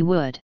probably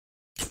would.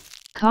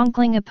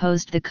 Conkling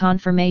opposed the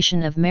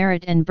confirmation of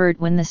Merritt and Burt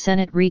when the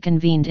Senate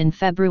reconvened in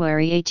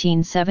February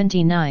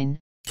 1879,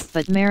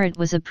 but Merritt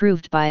was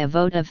approved by a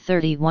vote of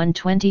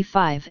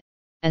 31-25,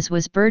 as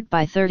was Burt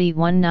by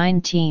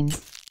 31-19,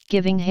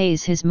 giving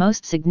Hayes his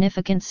most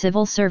significant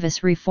civil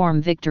service reform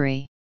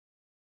victory.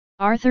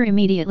 Arthur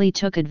immediately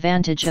took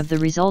advantage of the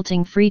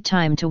resulting free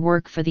time to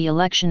work for the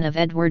election of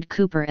Edward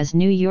Cooper as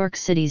New York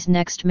City's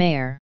next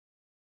mayor.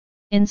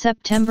 In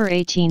September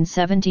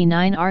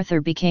 1879,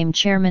 Arthur became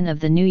chairman of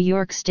the New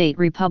York State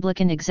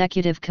Republican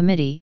Executive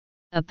Committee,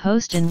 a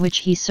post in which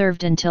he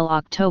served until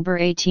October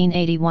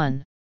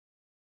 1881.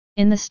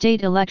 In the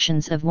state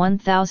elections of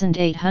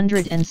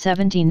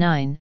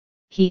 1879,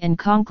 he and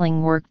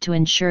Conkling worked to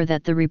ensure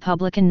that the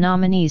Republican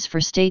nominees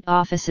for state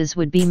offices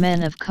would be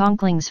men of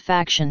Conkling's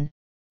faction,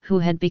 who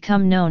had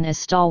become known as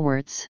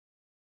stalwarts.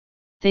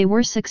 They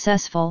were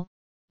successful,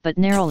 but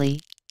narrowly,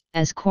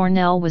 as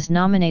Cornell was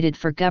nominated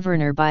for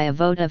governor by a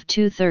vote of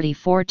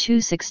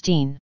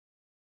 234-16.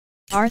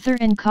 Arthur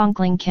and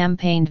Conkling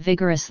campaigned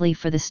vigorously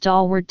for the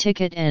stalwart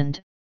ticket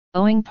and,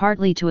 owing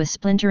partly to a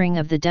splintering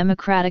of the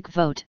Democratic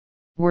vote,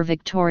 were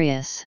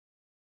victorious.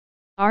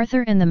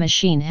 Arthur and the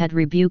machine had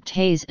rebuked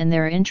Hayes and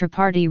their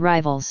intra-party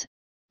rivals,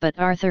 but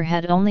Arthur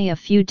had only a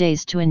few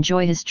days to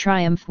enjoy his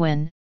triumph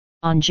when,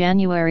 on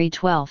January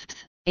 12,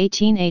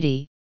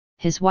 1880,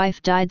 his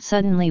wife died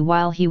suddenly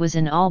while he was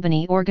in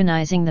Albany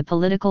organizing the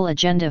political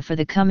agenda for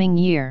the coming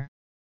year.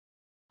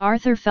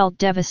 Arthur felt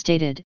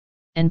devastated,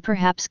 and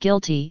perhaps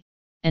guilty,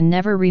 and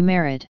never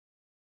remarried.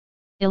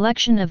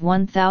 Election of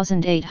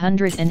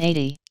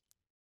 1880.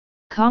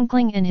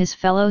 Conkling and his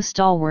fellow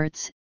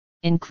stalwarts,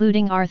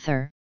 including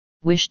Arthur,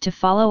 wished to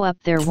follow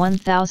up their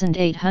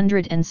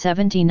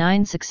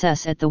 1879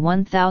 success at the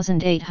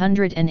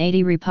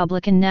 1880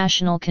 Republican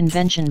National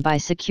Convention by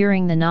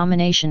securing the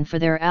nomination for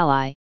their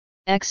ally,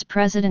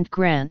 ex-President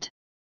Grant.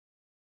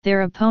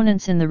 Their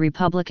opponents in the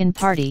Republican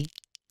Party,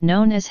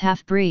 known as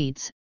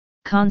half-breeds,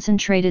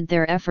 concentrated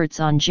their efforts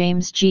on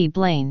James G.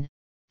 Blaine,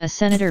 a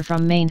senator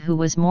from Maine who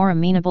was more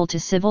amenable to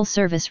civil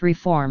service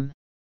reform.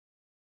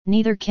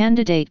 Neither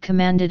candidate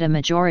commanded a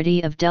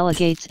majority of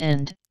delegates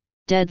and,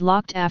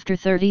 deadlocked after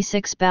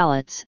 36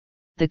 ballots,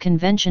 the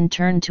convention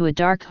turned to a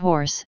dark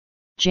horse,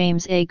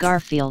 James A.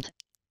 Garfield,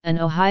 an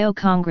Ohio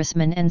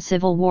congressman and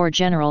Civil War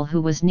general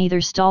who was neither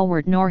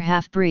stalwart nor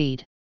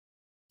half-breed.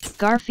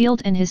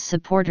 Garfield and his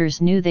supporters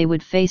knew they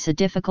would face a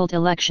difficult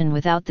election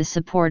without the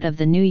support of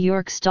the New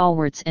York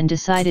stalwarts and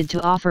decided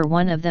to offer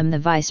one of them the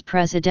vice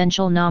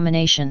presidential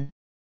nomination.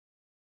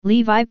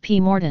 Levi P.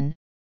 Morton,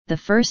 the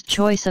first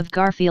choice of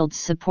Garfield's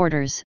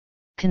supporters,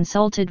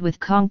 consulted with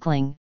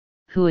Conkling,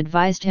 who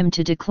advised him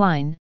to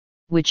decline,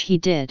 which he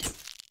did.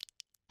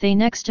 They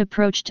next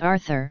approached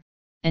Arthur,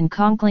 and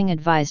Conkling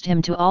advised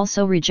him to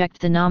also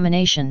reject the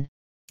nomination,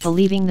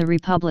 believing the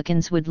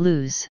Republicans would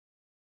lose.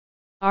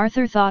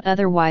 Arthur thought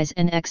otherwise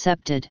and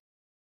accepted.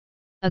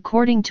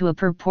 According to a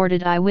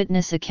purported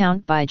eyewitness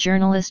account by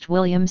journalist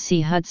William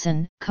C.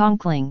 Hudson,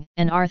 Conkling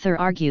and Arthur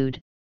argued,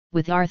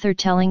 with Arthur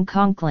telling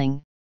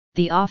Conkling,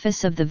 "The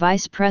office of the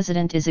vice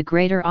president is a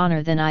greater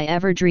honor than I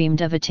ever dreamed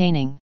of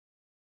attaining."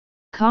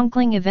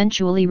 Conkling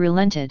eventually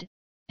relented,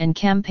 and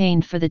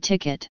campaigned for the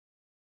ticket.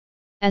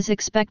 As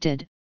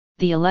expected,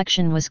 the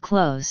election was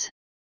close.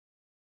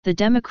 The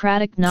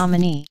Democratic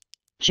nominee,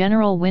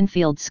 General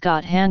Winfield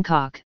Scott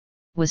Hancock,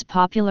 was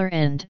popular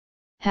and,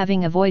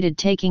 having avoided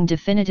taking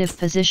definitive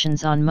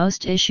positions on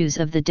most issues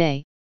of the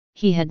day,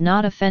 he had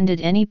not offended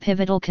any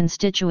pivotal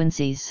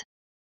constituencies.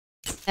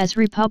 As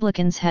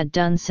Republicans had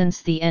done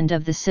since the end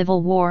of the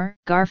Civil War,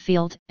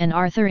 Garfield and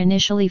Arthur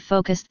initially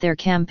focused their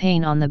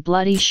campaign on the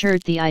bloody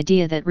shirt, the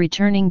idea that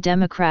returning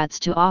Democrats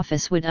to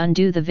office would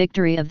undo the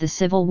victory of the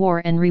Civil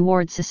War and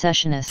reward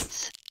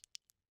secessionists.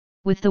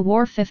 With the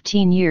war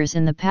 15 years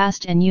in the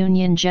past and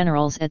Union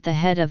generals at the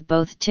head of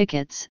both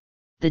tickets,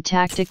 the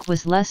tactic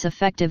was less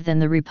effective than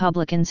the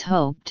Republicans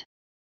hoped.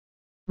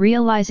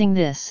 Realizing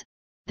this,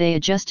 they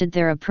adjusted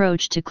their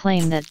approach to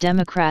claim that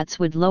Democrats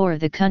would lower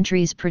the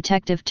country's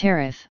protective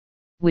tariff,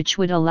 which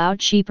would allow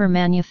cheaper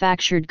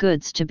manufactured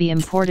goods to be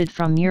imported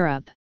from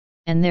Europe,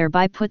 and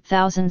thereby put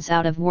thousands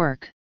out of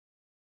work.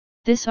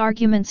 This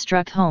argument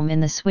struck home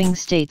in the swing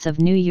states of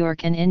New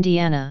York and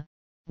Indiana,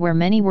 where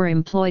many were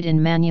employed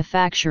in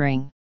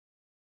manufacturing.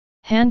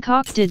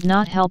 Hancock did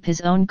not help his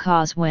own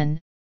cause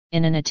when,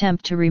 in an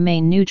attempt to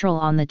remain neutral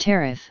on the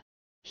tariff,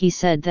 he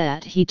said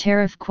that the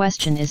tariff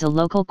question is a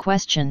local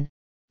question,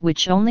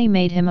 which only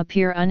made him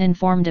appear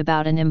uninformed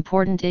about an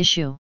important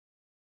issue.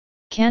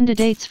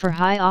 Candidates for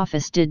high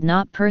office did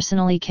not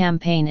personally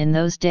campaign in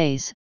those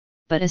days,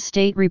 but as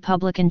state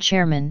Republican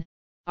chairman,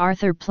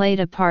 Arthur played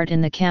a part in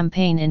the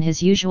campaign in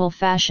his usual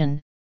fashion,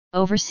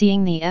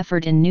 overseeing the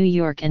effort in New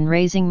York and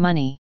raising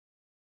money.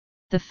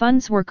 The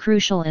funds were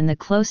crucial in the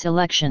close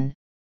election,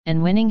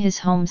 and winning his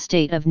home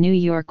state of New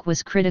York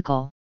was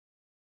critical.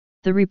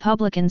 The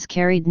Republicans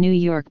carried New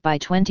York by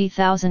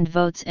 20,000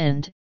 votes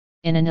and,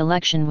 in an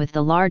election with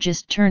the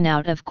largest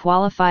turnout of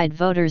qualified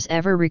voters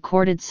ever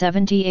recorded,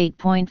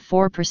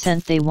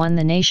 78.4%, they won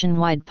the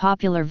nationwide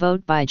popular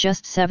vote by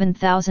just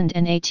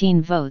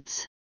 7,018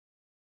 votes.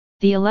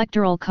 The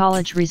Electoral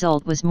College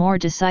result was more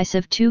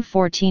decisive,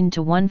 214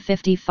 to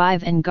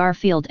 155, and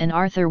Garfield and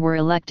Arthur were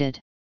elected.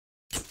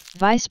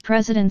 Vice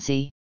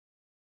Presidency.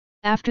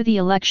 After the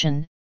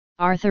election,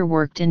 Arthur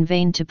worked in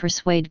vain to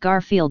persuade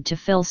Garfield to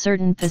fill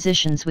certain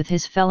positions with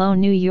his fellow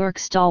New York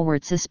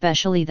stalwarts,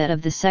 especially that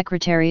of the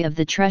Secretary of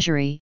the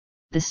Treasury.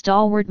 The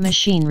stalwart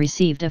machine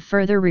received a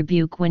further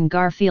rebuke when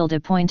Garfield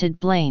appointed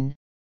Blaine,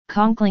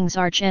 Conkling's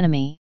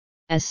archenemy,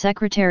 as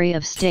Secretary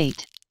of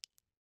State.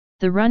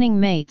 The running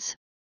mates,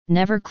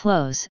 never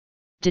close,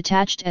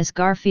 detached as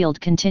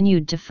Garfield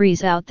continued to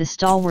freeze out the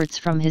stalwarts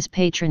from his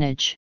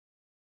patronage.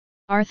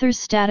 Arthur's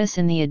status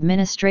in the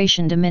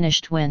administration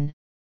diminished when,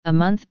 a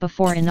month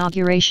before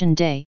Inauguration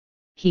Day,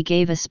 he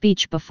gave a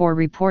speech before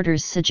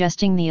reporters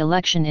suggesting the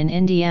election in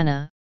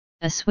Indiana,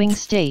 a swing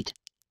state,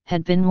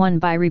 had been won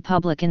by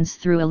Republicans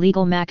through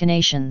illegal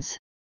machinations.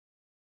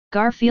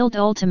 Garfield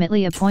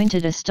ultimately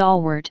appointed a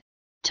stalwart,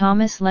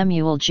 Thomas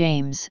Lemuel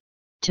James,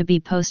 to be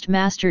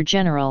Postmaster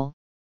General,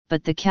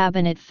 but the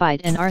cabinet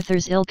fight and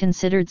Arthur's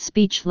ill-considered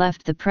speech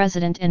left the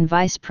president and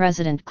vice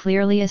president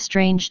clearly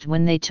estranged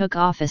when they took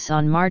office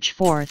on March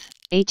 4,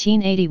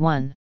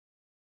 1881.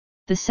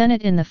 The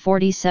Senate in the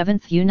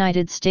 47th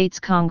United States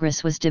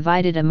Congress was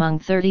divided among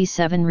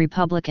 37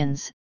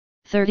 Republicans,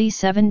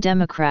 37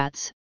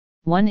 Democrats,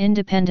 1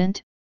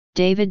 Independent,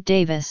 David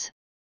Davis,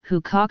 who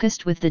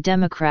caucused with the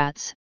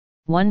Democrats,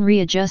 1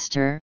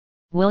 readjuster,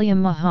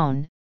 William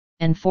Mahone,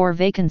 and 4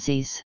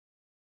 vacancies.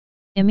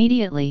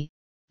 Immediately,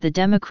 the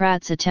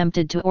Democrats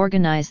attempted to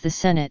organize the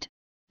Senate,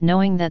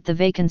 knowing that the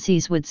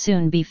vacancies would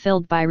soon be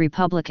filled by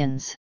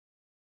Republicans.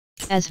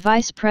 As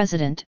vice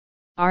president,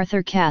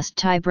 Arthur cast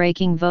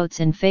tie-breaking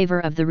votes in favor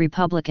of the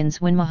Republicans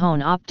when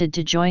Mahone opted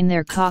to join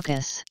their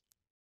caucus.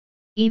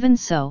 Even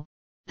so,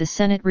 the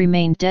Senate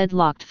remained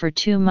deadlocked for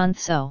 2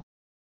 months.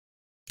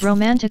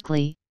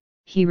 Romantically,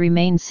 he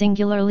remained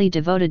singularly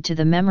devoted to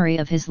the memory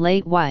of his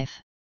late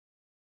wife.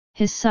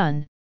 His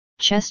son,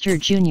 Chester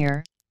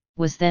Jr.,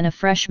 was then a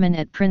freshman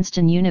at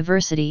Princeton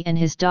University and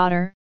his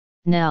daughter,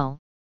 Nell,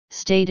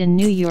 stayed in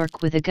New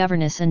York with a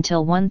governess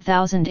until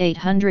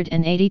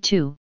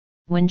 1882.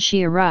 When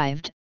she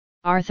arrived,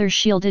 Arthur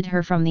shielded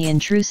her from the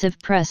intrusive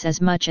press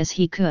as much as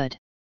he could.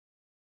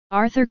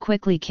 Arthur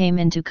quickly came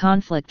into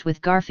conflict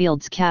with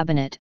Garfield's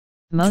cabinet,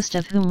 most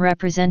of whom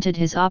represented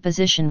his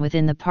opposition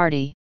within the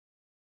party.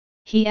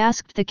 He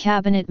asked the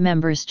cabinet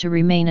members to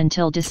remain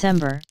until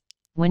December,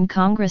 when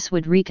Congress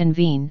would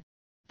reconvene,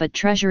 but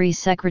Treasury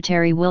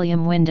Secretary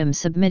William Windom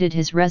submitted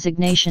his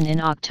resignation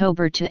in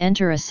October to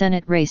enter a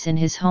Senate race in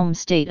his home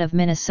state of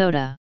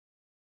Minnesota.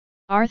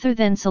 Arthur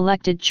then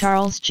selected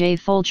Charles J.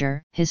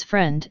 Folger, his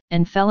friend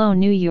and fellow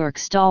New York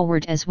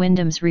stalwart, as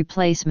Windom's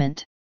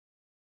replacement.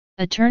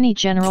 Attorney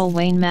General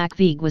Wayne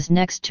McVeigh was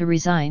next to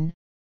resign,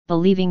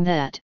 believing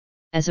that,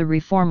 as a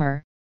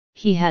reformer,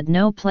 he had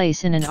no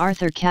place in an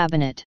Arthur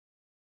cabinet.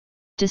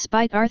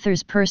 Despite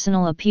Arthur's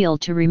personal appeal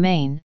to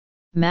remain,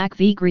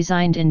 McVeigh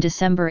resigned in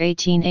December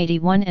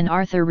 1881 and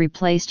Arthur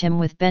replaced him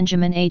with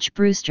Benjamin H.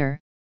 Brewster,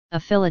 a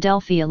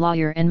Philadelphia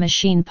lawyer and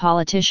machine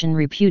politician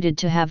reputed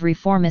to have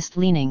reformist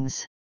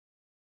leanings.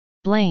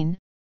 Blaine,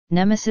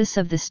 nemesis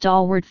of the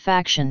stalwart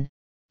faction,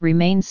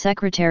 remained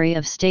Secretary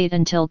of State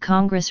until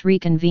Congress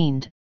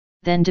reconvened,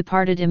 then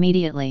departed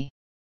immediately.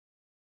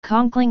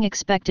 Conkling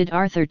expected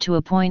Arthur to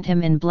appoint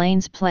him in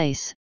Blaine's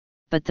place,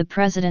 but the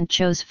president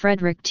chose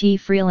Frederick T.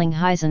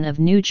 Frelinghuysen of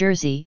New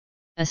Jersey,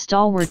 a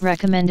stalwart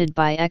recommended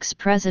by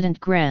ex-President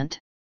Grant.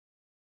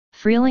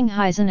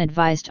 Frelinghuysen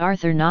advised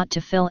Arthur not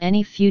to fill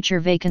any future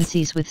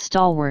vacancies with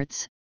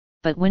stalwarts,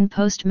 but when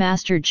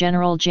Postmaster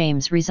General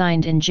James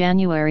resigned in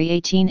January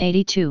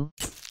 1882,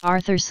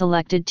 Arthur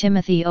selected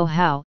Timothy O.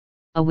 Howe,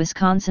 a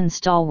Wisconsin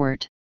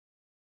stalwart.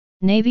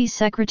 Navy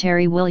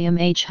Secretary William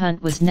H.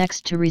 Hunt was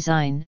next to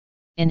resign,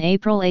 in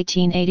April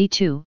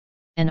 1882,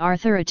 and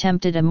Arthur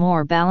attempted a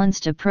more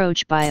balanced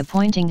approach by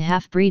appointing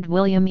half-breed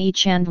William E.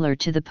 Chandler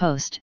to the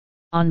post,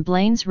 on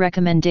Blaine's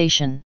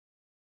recommendation.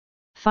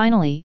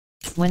 Finally,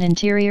 when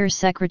Interior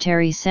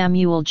Secretary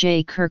Samuel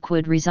J.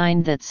 Kirkwood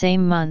resigned that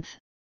same month,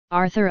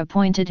 Arthur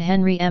appointed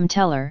Henry M.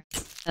 Teller,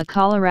 a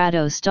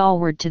Colorado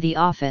stalwart, to the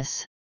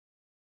office.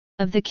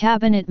 Of the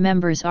cabinet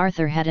members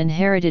Arthur had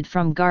inherited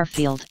from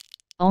Garfield,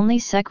 only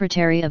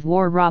Secretary of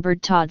War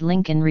Robert Todd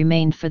Lincoln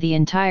remained for the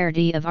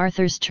entirety of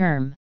Arthur's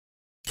term.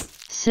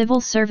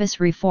 Civil service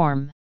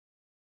reform.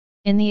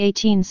 In the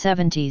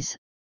 1870s,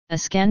 a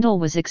scandal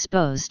was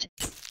exposed,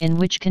 in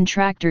which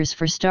contractors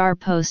for star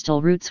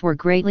postal routes were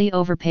greatly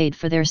overpaid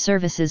for their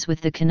services with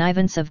the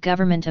connivance of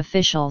government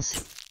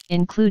officials,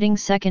 including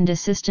Second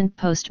Assistant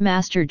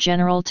Postmaster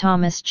General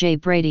Thomas J.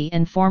 Brady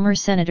and former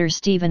Senator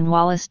Stephen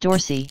Wallace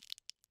Dorsey.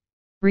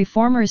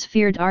 Reformers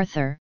feared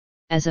Arthur,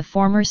 as a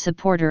former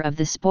supporter of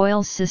the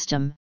spoils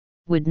system,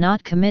 would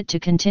not commit to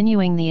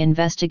continuing the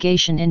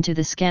investigation into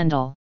the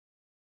scandal.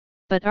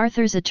 But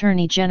Arthur's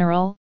Attorney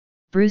General,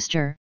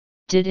 Brewster,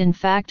 did in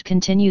fact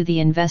continue the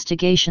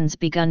investigations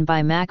begun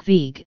by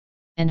McVeigh,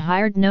 and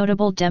hired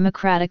notable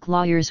Democratic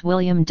lawyers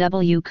William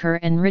W. Kerr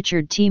and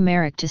Richard T.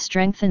 Merrick to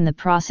strengthen the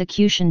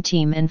prosecution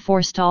team and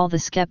forestall the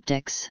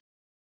skeptics.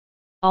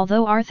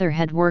 Although Arthur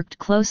had worked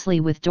closely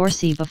with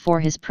Dorsey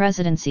before his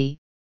presidency,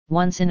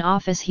 once in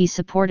office he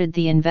supported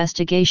the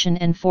investigation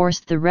and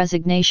forced the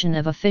resignation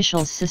of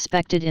officials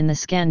suspected in the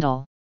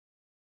scandal.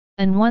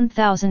 An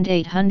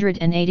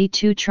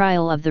 1882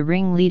 trial of the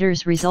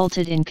ringleaders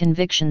resulted in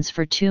convictions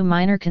for 2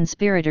 minor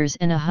conspirators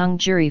and a hung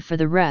jury for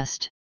the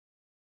rest.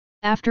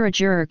 After a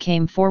juror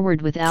came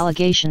forward with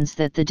allegations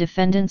that the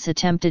defendants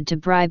attempted to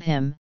bribe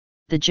him,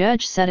 the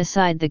judge set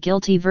aside the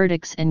guilty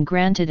verdicts and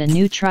granted a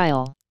new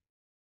trial.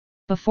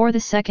 Before the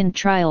second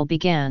trial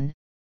began,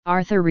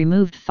 Arthur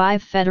removed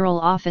 5 federal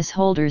office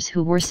holders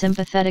who were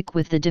sympathetic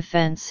with the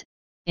defense,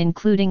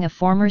 including a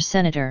former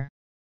senator.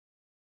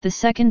 The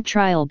second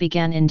trial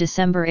began in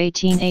December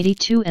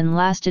 1882 and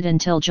lasted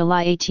until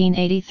July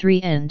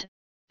 1883 and,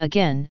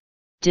 again,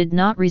 did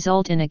not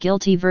result in a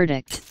guilty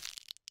verdict.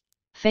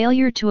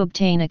 Failure to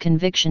obtain a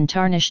conviction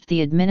tarnished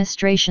the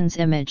administration's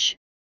image,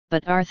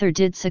 but Arthur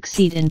did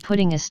succeed in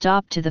putting a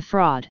stop to the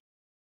fraud.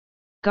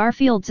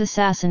 Garfield's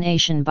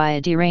assassination by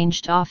a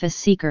deranged office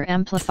seeker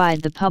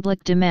amplified the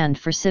public demand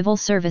for civil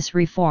service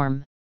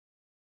reform.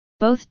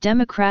 Both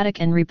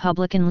Democratic and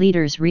Republican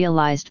leaders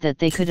realized that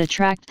they could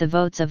attract the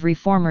votes of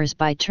reformers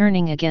by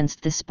turning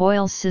against the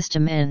spoils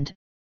system and,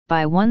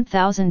 by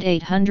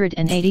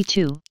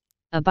 1882,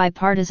 a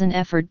bipartisan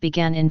effort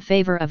began in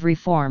favor of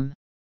reform.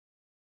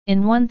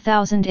 In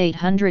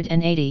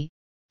 1880,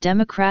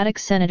 Democratic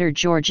Senator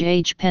George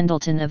H.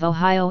 Pendleton of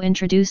Ohio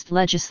introduced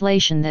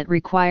legislation that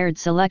required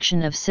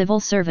selection of civil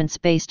servants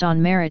based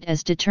on merit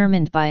as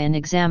determined by an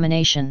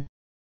examination.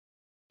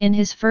 In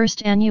his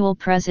first annual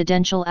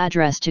presidential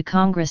address to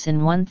Congress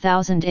in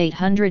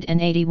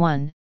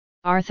 1881,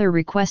 Arthur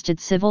requested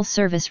civil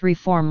service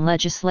reform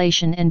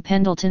legislation and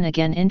Pendleton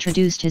again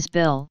introduced his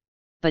bill,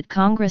 but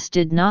Congress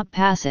did not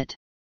pass it.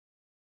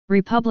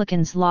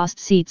 Republicans lost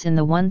seats in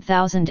the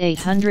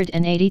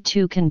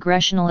 1882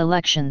 congressional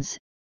elections,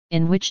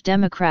 in which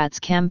Democrats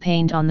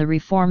campaigned on the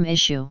reform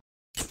issue.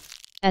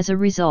 As a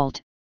result,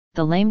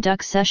 the lame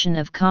duck session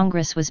of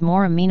Congress was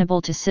more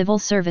amenable to civil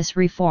service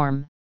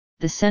reform.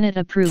 The Senate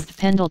approved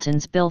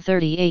Pendleton's Bill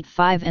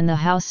 38-5 and the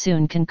House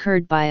soon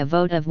concurred by a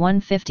vote of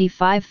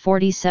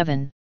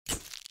 155-47.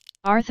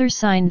 Arthur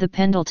signed the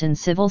Pendleton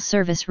Civil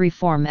Service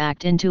Reform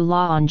Act into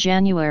law on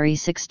January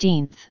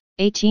 16,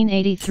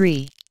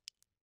 1883.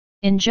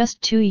 In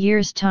just 2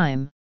 years'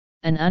 time,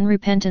 an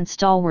unrepentant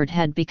stalwart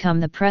had become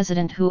the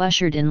president who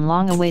ushered in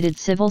long-awaited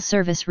civil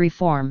service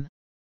reform.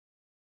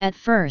 At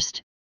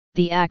first,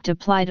 the act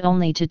applied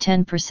only to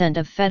 10%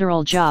 of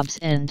federal jobs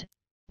and,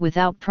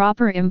 without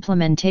proper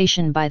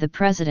implementation by the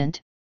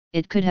president,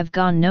 it could have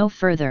gone no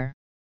further.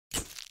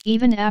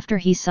 Even after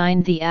he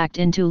signed the act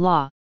into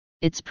law,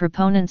 its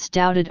proponents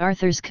doubted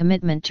Arthur's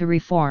commitment to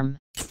reform.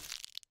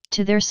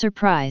 To their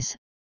surprise,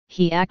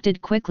 he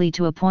acted quickly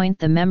to appoint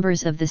the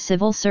members of the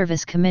Civil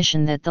Service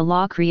Commission that the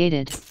law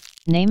created,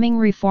 naming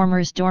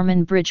reformers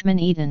Dorman Bridgman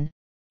Eaton,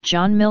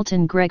 John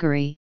Milton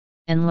Gregory,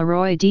 and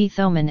Leroy D.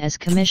 Thoman as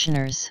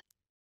commissioners.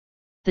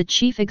 The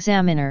chief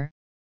examiner,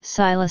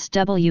 Silas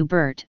W.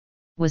 Burt,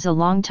 was a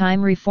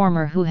longtime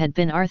reformer who had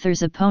been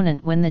Arthur's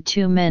opponent when the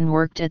two men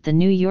worked at the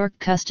New York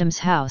Customs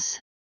House.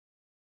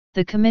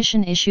 The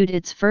commission issued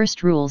its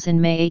first rules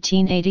in May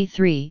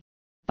 1883.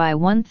 By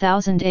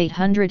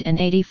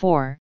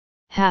 1884,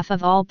 half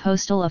of all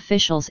postal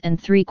officials and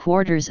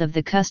 3/4 of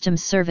the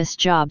customs service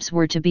jobs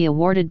were to be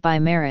awarded by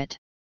merit.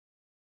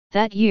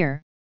 That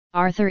year,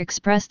 Arthur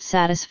expressed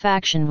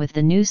satisfaction with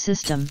the new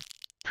system,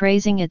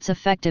 praising its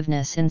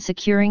effectiveness in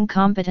securing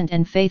competent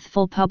and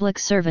faithful public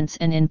servants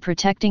and in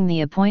protecting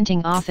the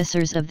appointing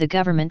officers of the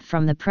government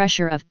from the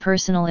pressure of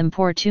personal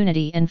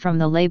importunity and from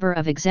the labor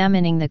of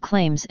examining the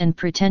claims and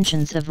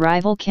pretensions of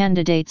rival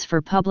candidates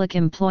for public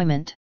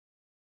employment.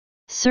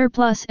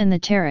 Surplus and the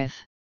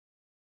tariff.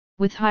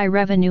 With high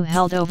revenue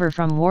held over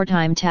from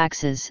wartime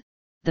taxes,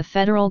 the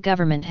federal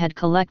government had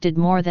collected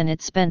more than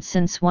it spent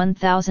since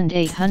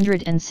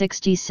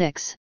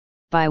 1866.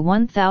 By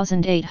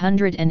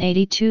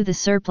 1882 the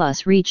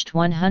surplus reached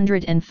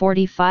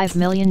 $145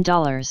 million.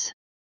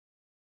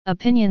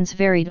 Opinions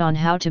varied on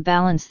how to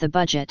balance the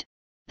budget.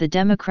 The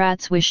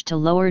Democrats wished to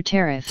lower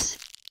tariffs,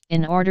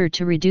 in order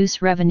to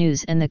reduce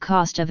revenues and the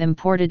cost of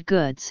imported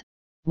goods,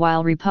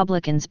 while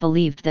Republicans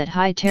believed that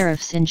high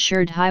tariffs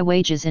ensured high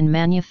wages in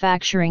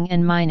manufacturing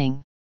and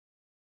mining.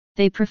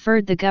 They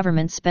preferred the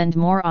government spend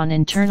more on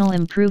internal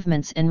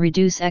improvements and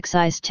reduce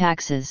excise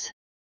taxes.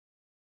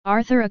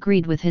 Arthur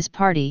agreed with his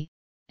party,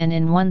 and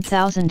in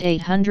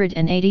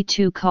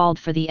 1882 called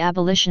for the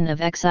abolition of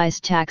excise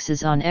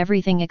taxes on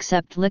everything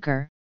except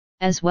liquor,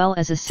 as well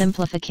as a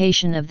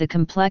simplification of the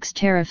complex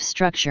tariff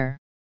structure.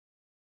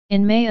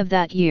 In May of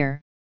that year,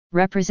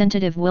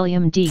 Representative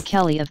William D.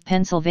 Kelly of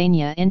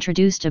Pennsylvania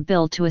introduced a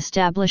bill to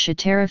establish a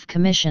tariff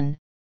commission.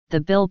 The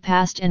bill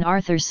passed and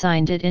Arthur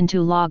signed it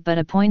into law but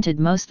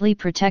appointed mostly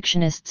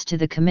protectionists to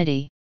the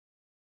committee.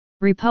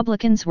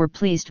 Republicans were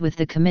pleased with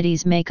the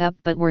committee's makeup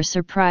but were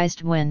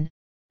surprised when,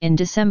 in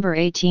December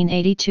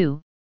 1882,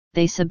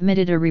 they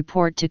submitted a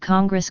report to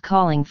Congress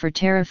calling for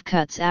tariff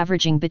cuts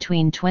averaging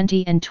between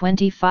 20 and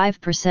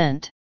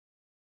 25%.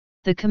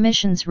 The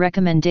Commission's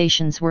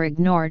recommendations were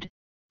ignored,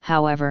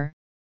 however,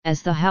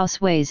 as the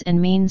House Ways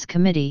and Means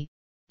Committee,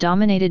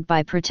 dominated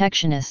by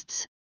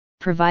protectionists,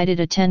 provided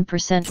a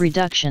 10%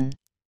 reduction.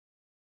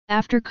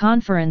 After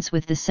conference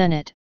with the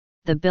Senate,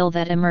 the bill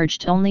that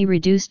emerged only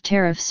reduced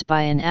tariffs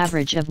by an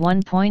average of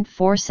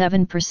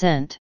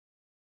 1.47%.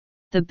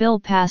 The bill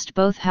passed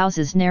both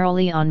houses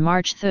narrowly on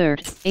March 3,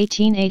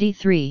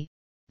 1883,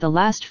 the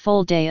last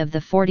full day of the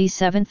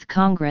 47th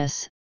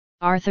Congress.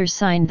 Arthur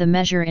signed the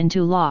measure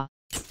into law,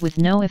 with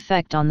no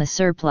effect on the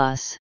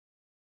surplus.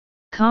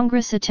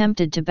 Congress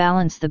attempted to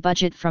balance the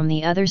budget from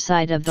the other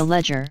side of the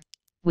ledger,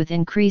 with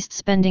increased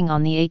spending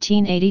on the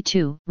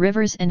 1882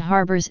 Rivers and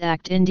Harbors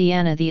Act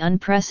Indiana the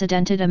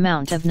unprecedented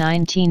amount of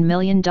 $19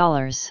 million.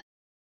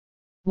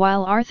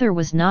 While Arthur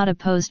was not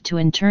opposed to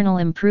internal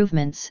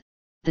improvements,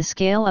 the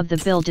scale of the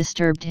bill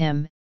disturbed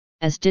him,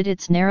 as did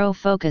its narrow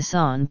focus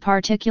on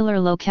particular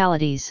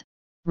localities,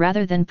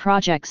 rather than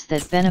projects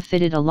that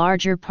benefited a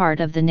larger part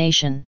of the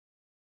nation.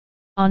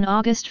 On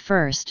August 1,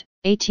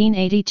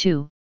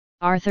 1882,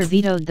 Arthur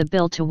vetoed the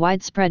bill to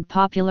widespread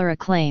popular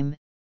acclaim.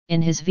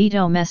 In his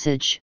veto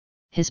message,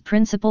 his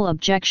principal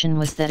objection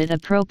was that it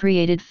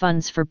appropriated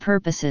funds for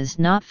purposes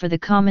not for the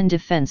common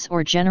defense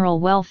or general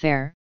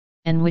welfare,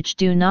 and which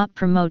do not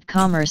promote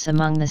commerce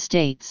among the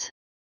states.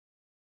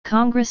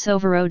 Congress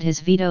overrode his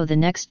veto the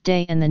next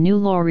day and the new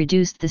law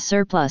reduced the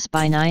surplus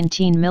by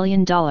 $19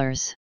 million.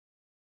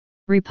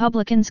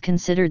 Republicans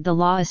considered the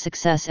law a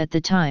success at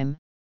the time,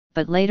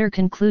 but later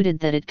concluded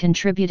that it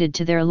contributed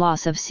to their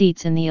loss of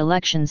seats in the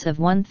elections of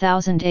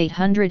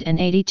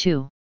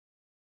 1882.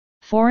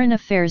 Foreign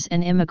Affairs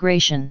and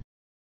Immigration.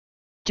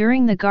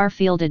 During the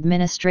Garfield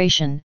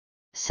administration,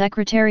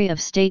 Secretary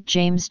of State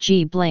James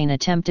G. Blaine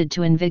attempted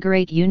to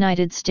invigorate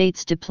United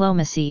States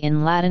diplomacy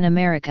in Latin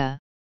America,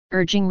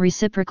 urging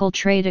reciprocal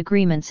trade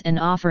agreements and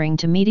offering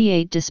to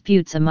mediate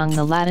disputes among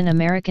the Latin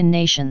American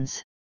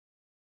nations.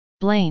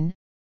 Blaine,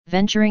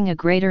 venturing a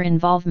greater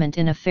involvement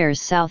in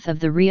affairs south of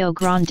the Rio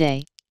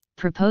Grande,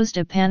 proposed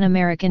a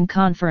Pan-American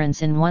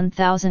Conference in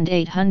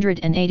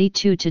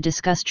 1882 to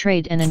discuss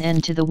trade and an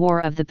end to the War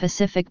of the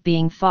Pacific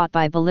being fought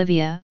by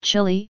Bolivia,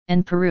 Chile,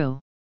 and Peru.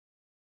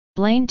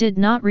 Blaine did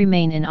not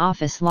remain in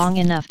office long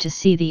enough to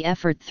see the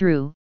effort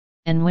through,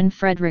 and when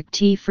Frederick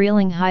T.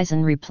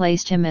 Frelinghuysen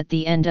replaced him at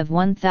the end of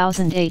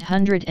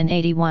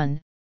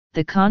 1881,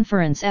 the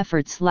conference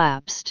efforts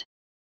lapsed.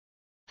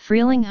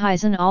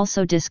 Frelinghuysen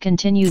also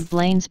discontinued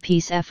Blaine's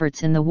peace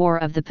efforts in the War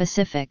of the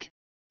Pacific,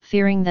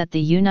 fearing that the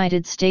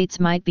United States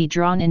might be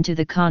drawn into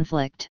the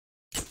conflict.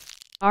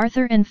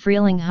 Arthur and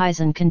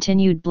Frelinghuysen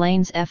continued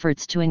Blaine's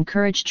efforts to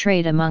encourage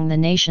trade among the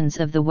nations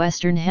of the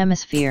Western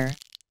Hemisphere.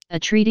 A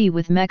treaty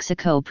with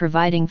Mexico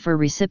providing for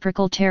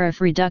reciprocal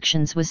tariff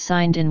reductions was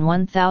signed in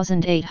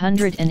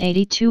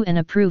 1882 and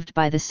approved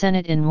by the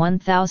Senate in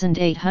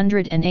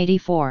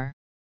 1884.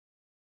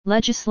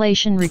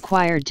 Legislation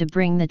required to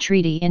bring the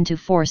treaty into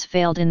force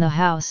failed in the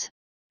House,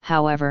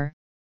 however,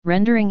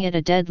 rendering it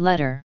a dead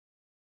letter.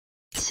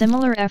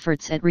 Similar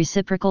efforts at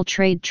reciprocal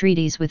trade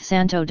treaties with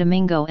Santo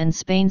Domingo and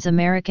Spain's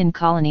American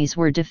colonies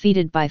were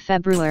defeated by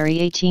February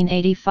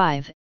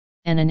 1885,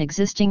 and an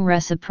existing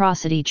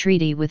reciprocity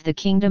treaty with the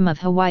Kingdom of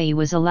Hawaii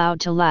was allowed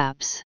to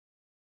lapse.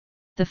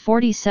 The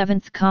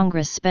 47th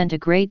Congress spent a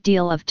great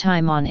deal of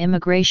time on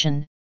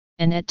immigration,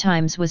 and at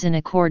times was in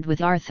accord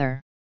with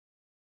Arthur.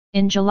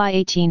 In July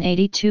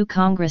 1882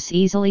 Congress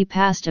easily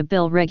passed a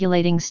bill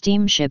regulating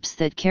steamships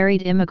that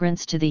carried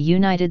immigrants to the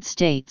United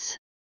States.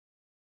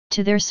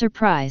 To their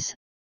surprise,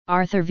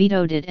 Arthur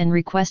vetoed it and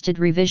requested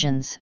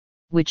revisions,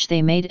 which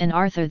they made and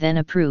Arthur then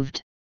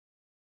approved.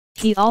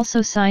 He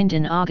also signed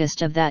in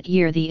August of that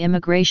year the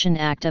Immigration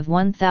Act of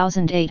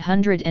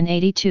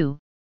 1882,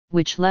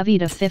 which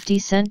levied a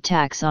 50-cent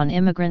tax on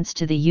immigrants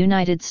to the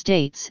United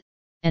States,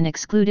 and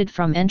excluded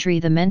from entry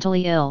the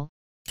mentally ill,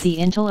 the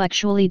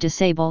intellectually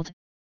disabled,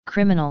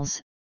 criminals,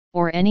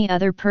 or any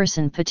other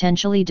person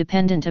potentially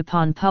dependent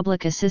upon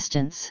public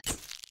assistance.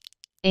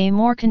 A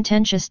more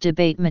contentious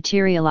debate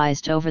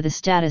materialized over the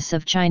status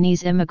of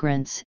Chinese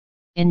immigrants.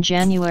 In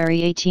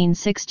January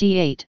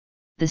 1868,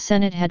 the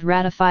Senate had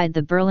ratified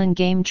the Berlin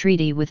Game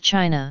Treaty with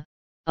China,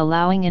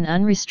 allowing an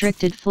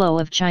unrestricted flow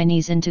of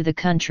Chinese into the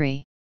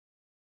country.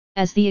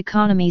 As the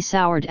economy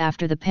soured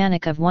after the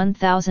Panic of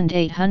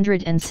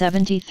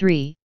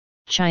 1873,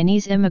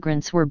 Chinese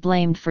immigrants were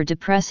blamed for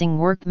depressing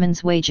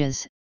workmen's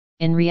wages.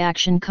 In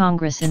reaction,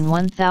 Congress in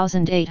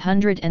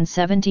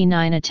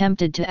 1879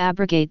 attempted to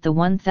abrogate the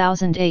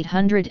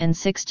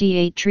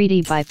 1868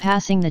 treaty by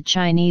passing the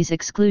Chinese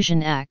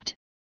Exclusion Act,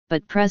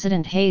 but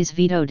President Hayes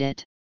vetoed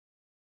it.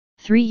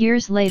 3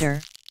 years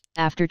later,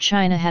 after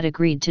China had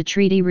agreed to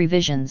treaty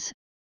revisions,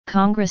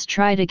 Congress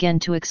tried again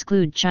to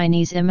exclude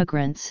Chinese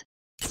immigrants.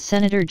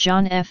 Senator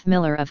John F.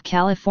 Miller of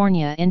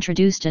California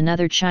introduced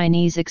another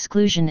Chinese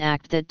Exclusion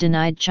Act that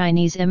denied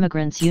Chinese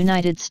immigrants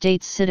United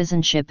States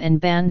citizenship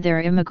and banned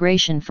their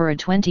immigration for a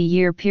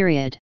 20-year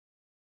period.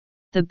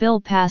 The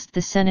bill passed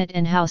the Senate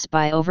and House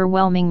by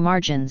overwhelming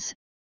margins,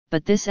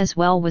 but this as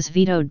well was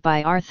vetoed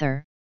by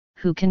Arthur,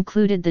 who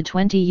concluded the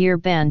 20-year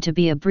ban to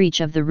be a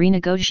breach of the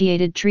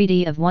renegotiated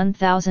Treaty of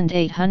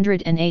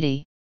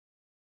 1880.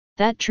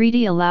 That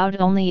treaty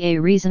allowed only a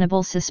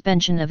reasonable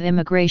suspension of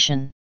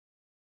immigration.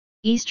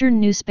 Eastern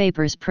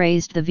newspapers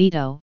praised the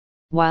veto,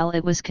 while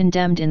it was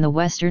condemned in the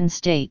Western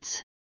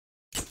states.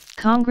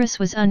 Congress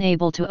was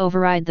unable to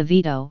override the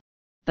veto,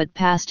 but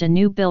passed a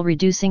new bill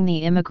reducing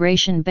the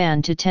immigration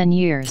ban to 10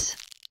 years.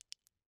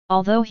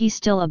 Although he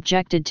still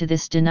objected to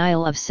this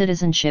denial of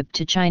citizenship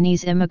to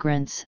Chinese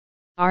immigrants,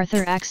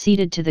 Arthur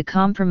acceded to the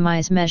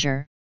compromise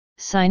measure,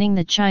 signing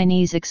the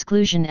Chinese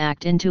Exclusion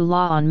Act into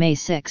law on May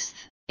 6,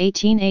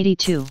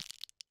 1882.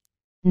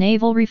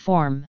 Naval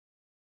reform.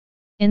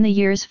 In the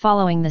years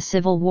following the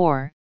Civil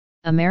War,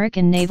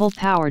 American naval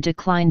power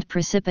declined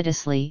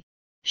precipitously,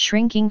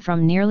 shrinking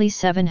from nearly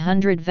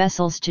 700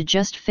 vessels to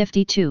just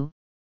 52,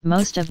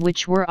 most of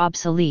which were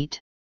obsolete.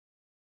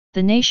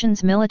 The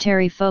nation's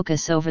military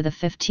focus over the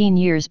 15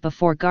 years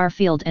before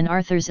Garfield and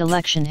Arthur's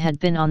election had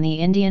been on the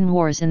Indian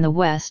Wars in the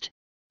West,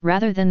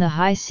 rather than the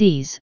high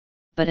seas,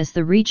 but as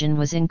the region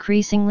was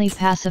increasingly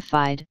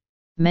pacified,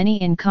 many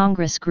in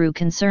Congress grew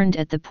concerned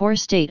at the poor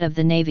state of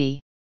the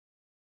Navy.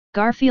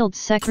 Garfield's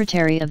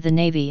Secretary of the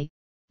Navy,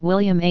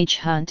 William H.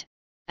 Hunt,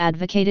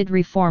 advocated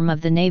reform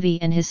of the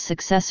Navy, and his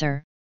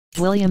successor,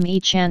 William E.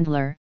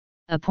 Chandler,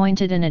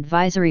 appointed an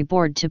advisory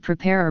board to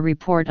prepare a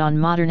report on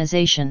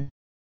modernization.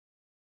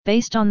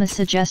 Based on the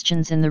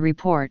suggestions in the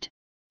report,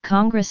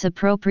 Congress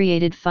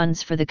appropriated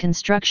funds for the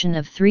construction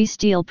of 3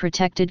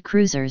 steel-protected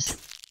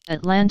cruisers,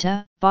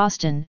 Atlanta,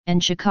 Boston,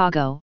 and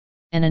Chicago,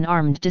 and an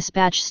armed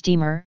dispatch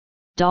steamer,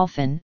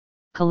 Dolphin,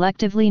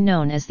 collectively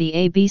known as the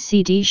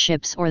ABCD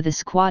ships or the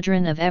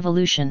Squadron of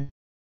Evolution.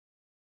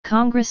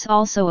 Congress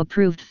also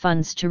approved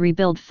funds to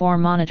rebuild 4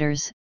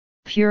 monitors,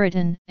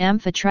 Puritan,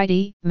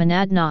 Amphitrite,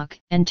 Monadnock,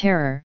 and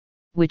Terror,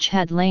 which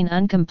had lain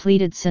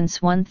uncompleted since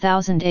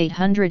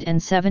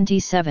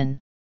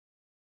 1877.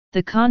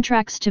 The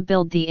contracts to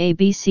build the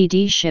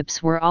ABCD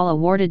ships were all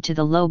awarded to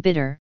the low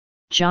bidder,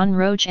 John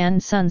Roach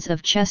and Sons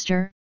of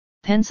Chester,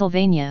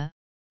 Pennsylvania,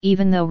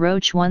 even though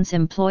Roach once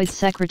employed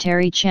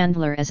Secretary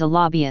Chandler as a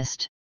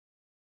lobbyist.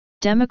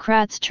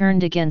 Democrats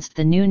turned against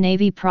the new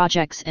Navy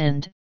projects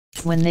and,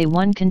 when they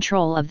won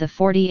control of the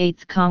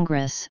 48th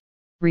Congress,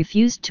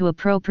 refused to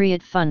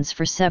appropriate funds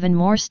for 7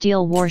 more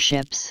steel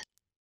warships.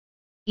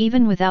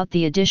 Even without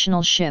the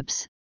additional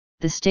ships,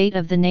 the state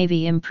of the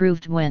Navy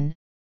improved when,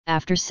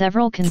 after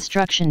several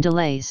construction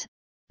delays,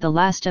 the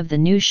last of the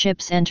new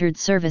ships entered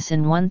service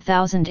in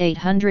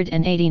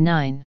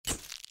 1889.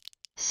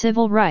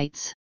 Civil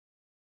rights.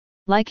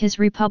 Like his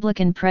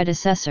Republican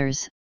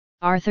predecessors,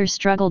 Arthur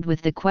struggled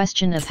with the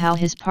question of how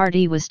his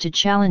party was to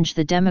challenge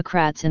the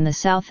Democrats in the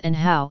South and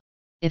how,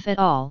 if at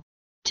all,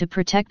 to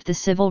protect the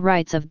civil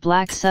rights of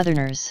black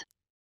Southerners.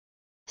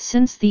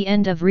 Since the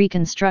end of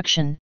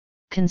Reconstruction,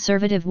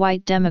 conservative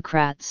white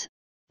Democrats,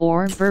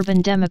 or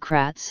Bourbon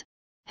Democrats,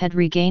 had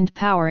regained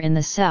power in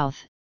the South,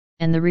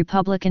 and the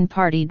Republican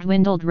Party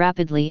dwindled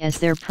rapidly as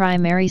their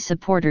primary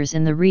supporters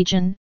in the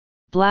region,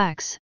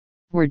 blacks,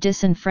 were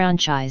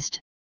disenfranchised.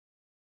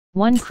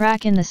 One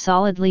crack in the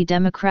solidly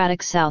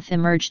Democratic South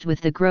emerged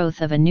with the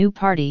growth of a new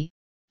party,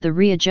 the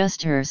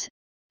Readjusters,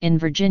 in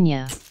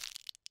Virginia.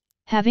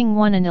 Having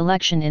won an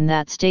election in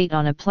that state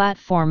on a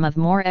platform of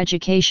more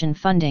education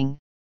funding,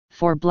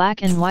 for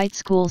black and white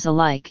schools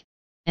alike,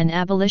 an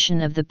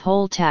abolition of the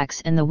poll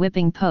tax and the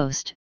whipping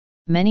post,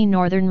 many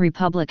Northern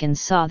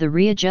Republicans saw the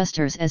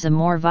Readjusters as a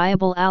more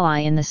viable ally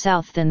in the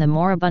South than the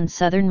moribund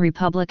Southern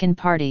Republican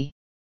Party.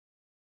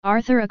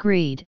 Arthur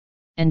agreed,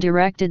 and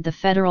directed the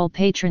federal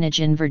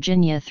patronage in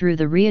Virginia through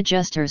the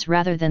Readjusters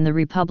rather than the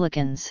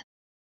Republicans.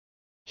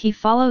 He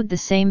followed the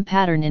same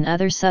pattern in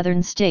other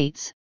Southern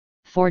states,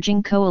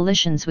 forging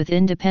coalitions with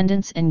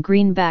independents and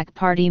Greenback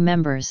Party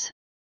members.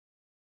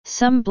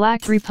 Some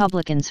black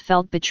Republicans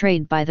felt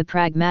betrayed by the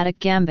pragmatic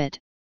gambit,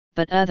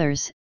 but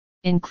others,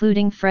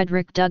 including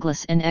Frederick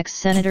Douglass and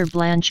ex-Senator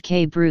Blanche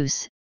K.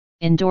 Bruce,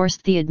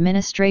 endorsed the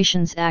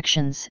administration's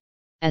actions,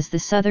 as the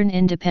Southern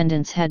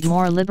Independents had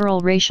more liberal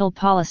racial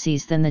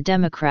policies than the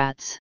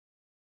Democrats.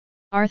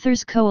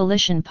 Arthur's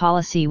coalition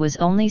policy was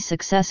only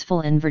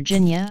successful in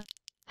Virginia,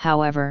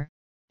 however,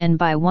 and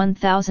by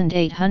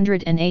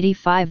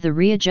 1885 the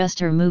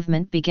Readjuster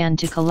movement began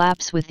to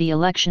collapse with the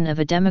election of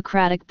a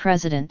Democratic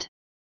president.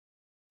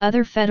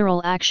 Other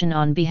federal action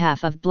on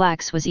behalf of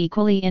blacks was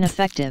equally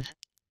ineffective.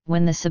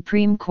 When the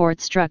Supreme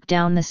Court struck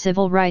down the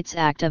Civil Rights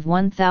Act of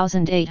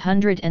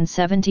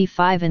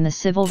 1875 in the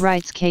civil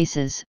rights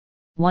cases,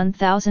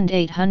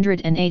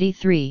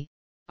 1883,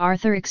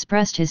 Arthur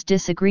expressed his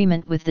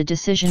disagreement with the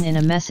decision in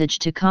a message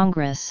to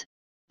Congress,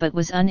 but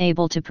was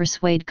unable to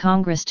persuade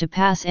Congress to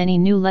pass any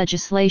new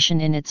legislation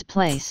in its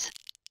place.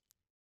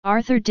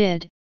 Arthur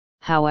did,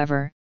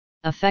 however,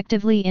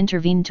 effectively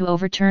intervene to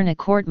overturn a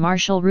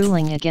court-martial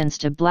ruling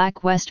against a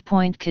black West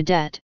Point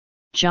cadet,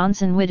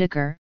 Johnson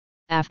Whitaker,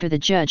 after the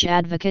Judge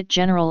Advocate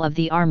General of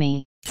the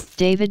Army,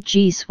 David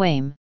G.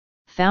 Swaim,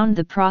 found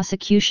the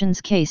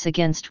prosecution's case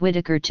against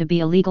Whitaker to be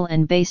illegal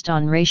and based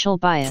on racial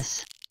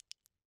bias.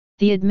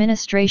 The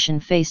administration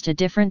faced a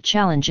different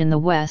challenge in the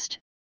West,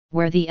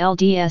 where the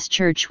LDS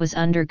Church was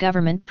under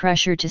government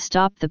pressure to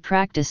stop the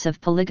practice of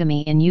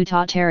polygamy in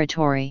Utah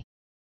Territory.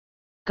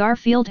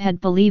 Garfield had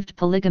believed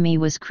polygamy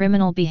was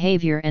criminal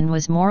behavior and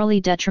was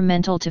morally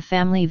detrimental to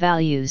family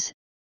values,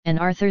 and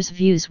Arthur's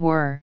views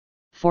were,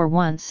 for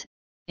once,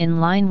 in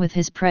line with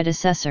his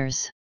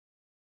predecessors.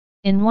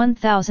 In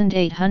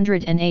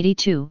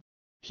 1882,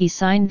 he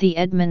signed the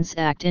Edmunds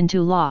Act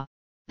into law.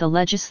 The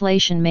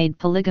legislation made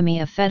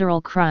polygamy a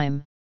federal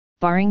crime,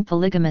 barring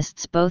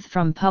polygamists both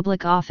from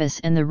public office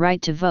and the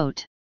right to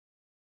vote.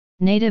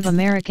 Native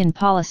American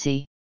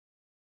policy.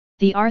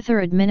 The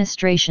Arthur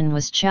administration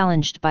was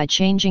challenged by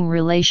changing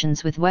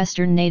relations with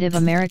Western Native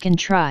American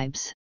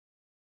tribes.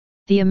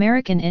 The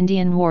American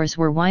Indian Wars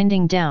were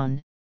winding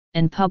down,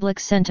 and public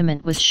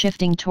sentiment was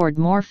shifting toward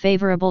more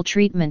favorable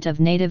treatment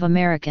of Native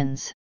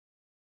Americans.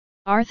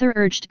 Arthur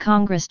urged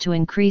Congress to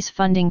increase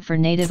funding for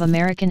Native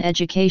American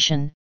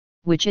education,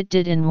 which it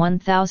did in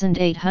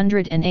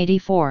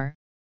 1884,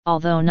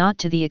 although not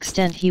to the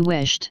extent he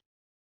wished.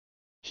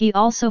 He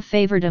also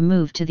favored a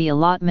move to the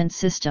allotment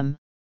system,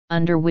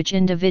 under which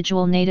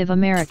individual Native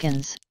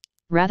Americans,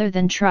 rather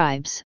than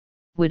tribes,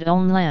 would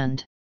own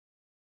land.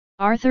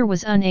 Arthur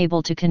was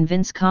unable to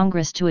convince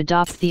Congress to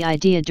adopt the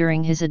idea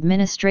during his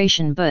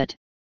administration, but,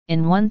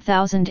 in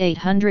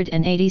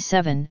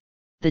 1887,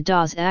 the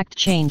Dawes Act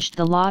changed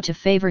the law to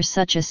favor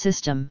such a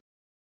system.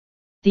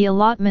 The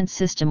allotment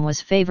system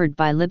was favored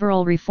by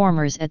liberal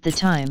reformers at the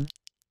time,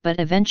 but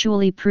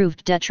eventually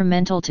proved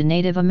detrimental to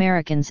Native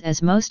Americans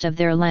as most of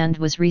their land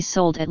was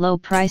resold at low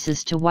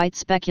prices to white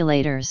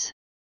speculators.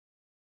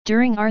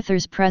 During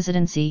Arthur's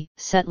presidency,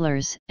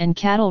 settlers and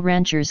cattle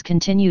ranchers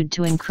continued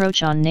to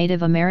encroach on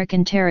Native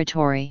American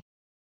territory.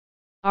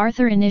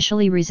 Arthur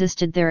initially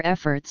resisted their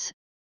efforts,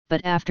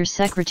 but after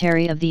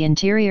Secretary of the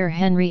Interior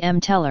Henry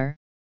M. Tailor,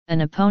 an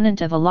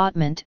opponent of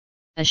allotment,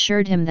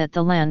 assured him that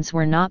the lands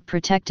were not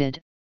protected,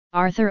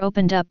 Arthur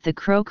opened up the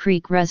Crow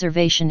Creek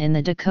Reservation in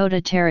the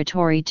Dakota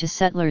Territory to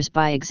settlers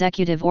by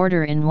executive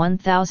order in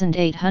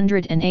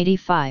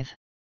 1885.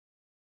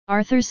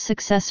 Arthur's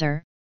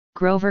successor,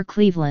 Grover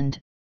Cleveland,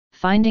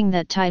 finding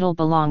that title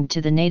belonged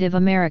to the Native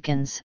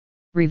Americans,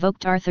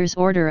 revoked Arthur's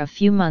order a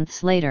few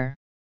months later.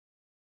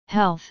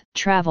 Health,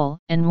 travel,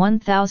 and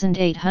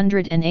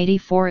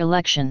 1884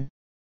 election.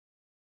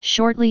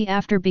 Shortly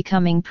after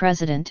becoming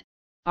president,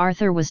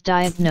 Arthur was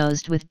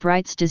diagnosed with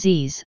Bright's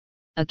disease,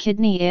 a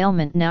kidney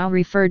ailment now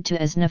referred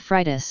to as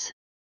nephritis.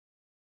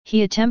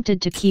 He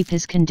attempted to keep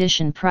his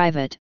condition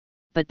private,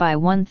 but by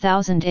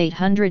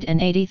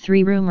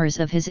 1883 rumors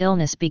of his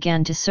illness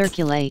began to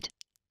circulate.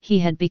 He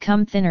had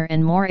become thinner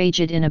and more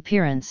aged in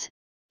appearance,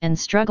 and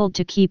struggled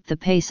to keep the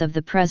pace of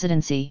the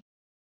presidency.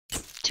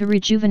 To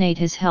rejuvenate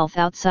his health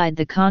outside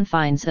the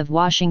confines of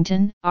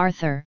Washington,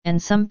 Arthur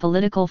and some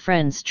political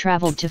friends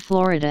traveled to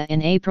Florida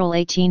in April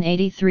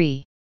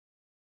 1883.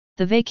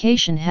 The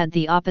vacation had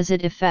the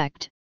opposite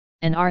effect,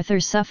 and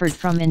Arthur suffered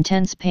from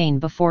intense pain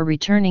before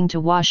returning to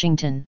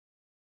Washington.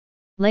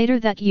 Later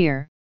that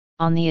year,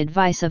 on the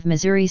advice of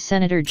Missouri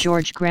Senator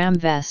George Graham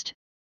Vest,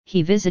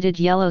 he visited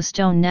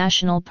Yellowstone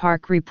National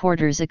Park.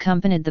 Reporters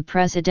accompanied the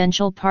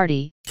presidential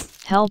party,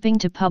 helping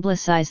to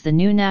publicize the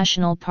new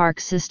national park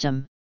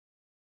system.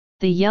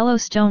 The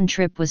Yellowstone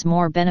trip was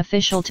more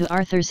beneficial to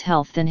Arthur's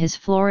health than his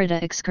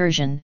Florida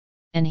excursion,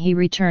 and he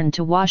returned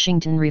to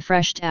Washington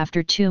refreshed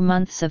after 2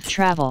 months of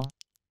travel.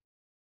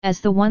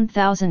 As the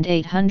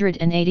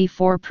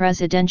 1884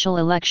 presidential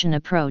election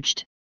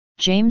approached,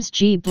 James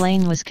G.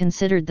 Blaine was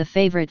considered the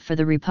favorite for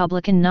the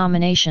Republican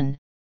nomination,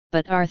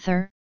 but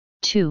Arthur,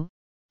 too,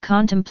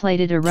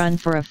 contemplated a run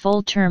for a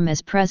full term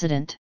as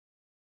president.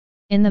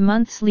 In the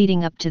months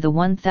leading up to the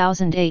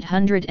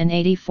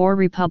 1884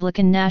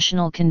 Republican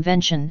National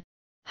Convention,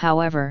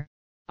 however,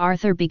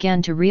 Arthur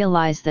began to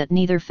realize that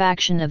neither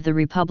faction of the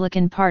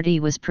Republican Party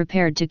was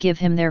prepared to give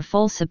him their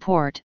full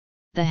support.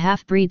 The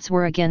half-breeds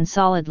were again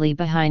solidly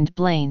behind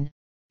Blaine,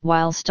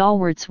 while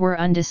stalwarts were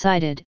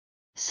undecided.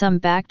 Some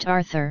backed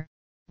Arthur,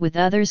 with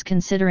others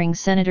considering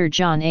Senator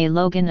John A.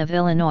 Logan of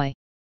Illinois.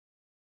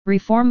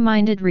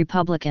 Reform-minded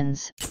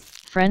Republicans,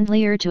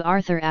 friendlier to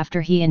Arthur after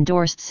he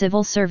endorsed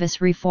civil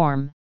service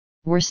reform,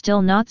 were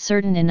still not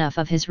certain enough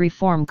of his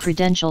reform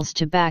credentials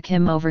to back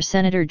him over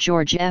Senator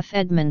George F.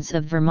 Edmunds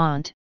of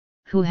Vermont,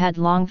 who had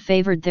long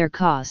favored their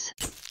cause.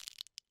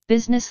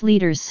 Business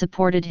leaders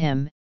supported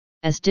him,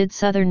 as did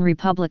Southern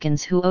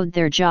Republicans who owed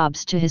their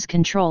jobs to his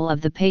control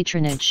of the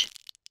patronage,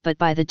 but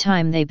by the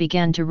time they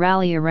began to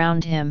rally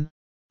around him,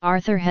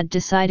 Arthur had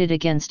decided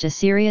against a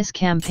serious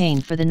campaign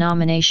for the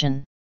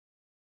nomination.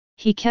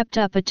 He kept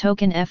up a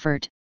token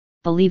effort,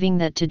 believing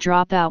that to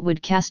drop out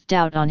would cast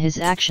doubt on his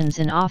actions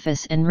in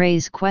office and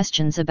raise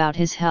questions about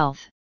his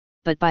health,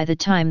 but by the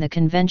time the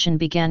convention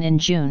began in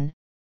June,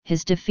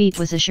 his defeat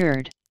was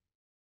assured.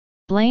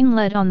 Blaine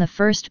led on the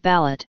first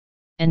ballot,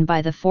 and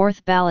by the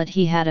fourth ballot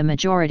he had a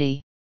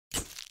majority.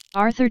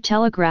 Arthur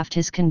telegraphed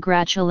his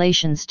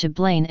congratulations to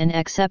Blaine and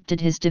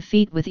accepted his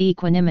defeat with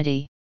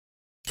equanimity.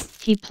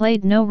 He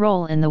played no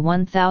role in the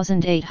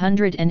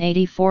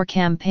 1884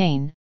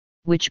 campaign,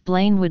 which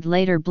Blaine would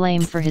later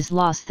blame for his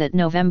loss that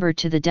November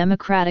to the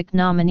Democratic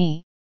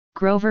nominee,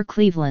 Grover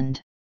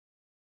Cleveland.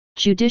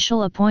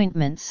 Judicial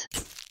appointments.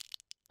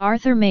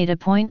 Arthur made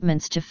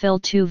appointments to fill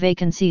 2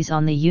 vacancies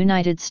on the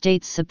United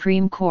States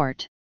Supreme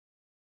Court.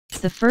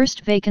 The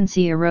first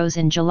vacancy arose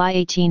in July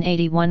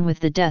 1881 with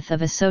the death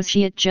of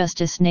Associate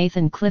Justice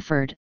Nathan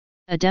Clifford,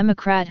 a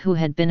Democrat who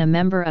had been a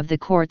member of the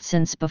court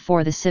since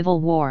before the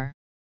Civil War.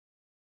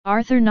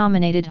 Arthur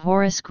nominated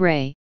Horace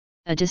Gray,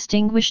 a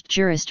distinguished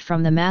jurist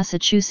from the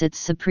Massachusetts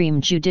Supreme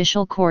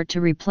Judicial Court,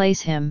 to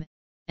replace him,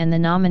 and the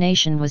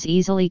nomination was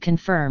easily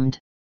confirmed.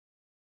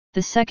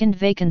 The second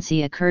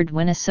vacancy occurred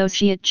when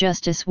Associate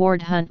Justice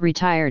Ward Hunt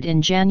retired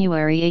in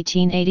January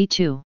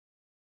 1882.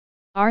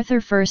 Arthur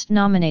first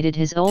nominated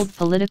his old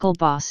political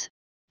boss,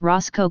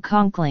 Roscoe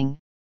Conkling.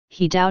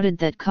 He doubted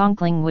that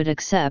Conkling would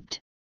accept,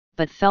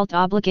 but felt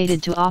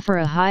obligated to offer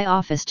a high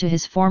office to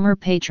his former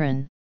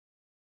patron.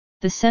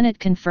 The Senate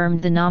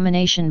confirmed the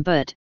nomination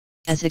but,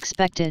 as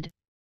expected,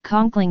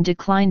 Conkling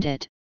declined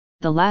it,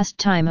 the last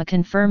time a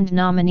confirmed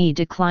nominee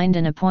declined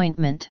an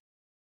appointment.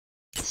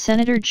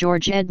 Senator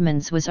George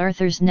Edmunds was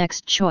Arthur's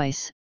next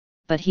choice,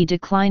 but he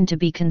declined to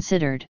be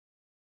considered.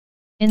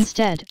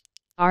 Instead,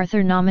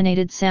 Arthur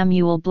nominated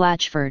Samuel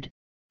Blatchford,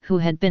 who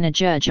had been a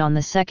judge on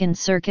the Second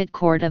Circuit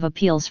Court of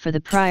Appeals for the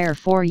prior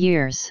 4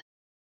 years.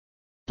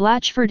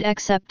 Blatchford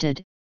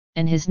accepted,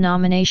 and his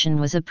nomination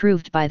was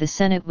approved by the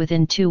Senate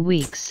within 2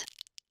 weeks.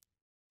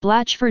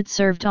 Blatchford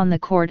served on the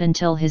court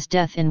until his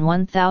death in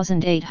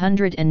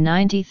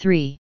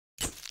 1893.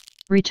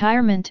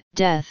 Retirement,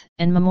 death,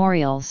 and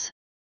memorials.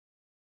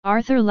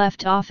 Arthur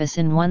left office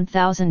in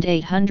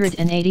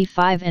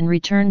 1885 and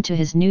returned to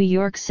his New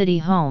York City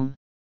home.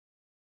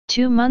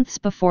 2 months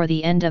before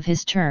the end of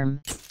his term,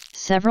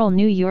 several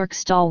New York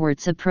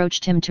stalwarts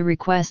approached him to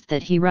request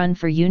that he run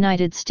for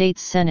United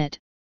States Senate,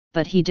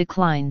 but he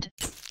declined,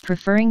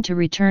 preferring to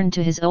return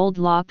to his old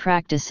law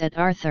practice at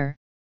Arthur,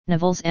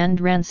 Neville's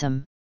and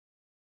Ransom.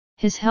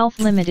 His health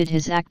limited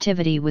his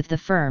activity with the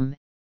firm,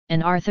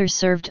 and Arthur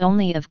served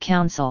only of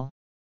counsel.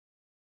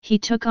 He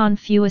took on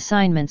few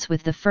assignments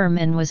with the firm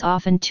and was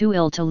often too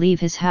ill to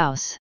leave his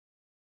house.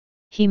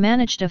 He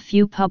managed a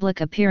few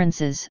public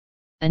appearances,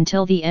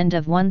 until the end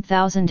of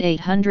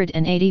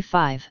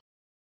 1885.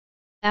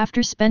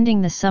 After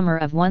spending the summer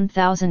of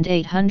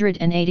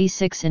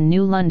 1886 in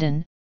New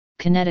London,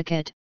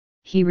 Connecticut,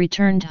 he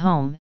returned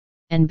home,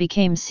 and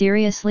became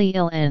seriously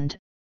ill and,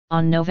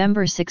 on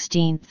November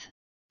 16,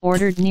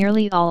 ordered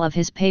nearly all of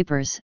his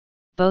papers,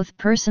 both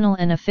personal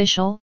and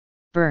official,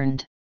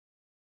 burned.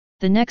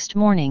 The next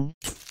morning,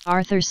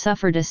 Arthur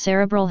suffered a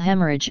cerebral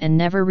hemorrhage and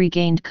never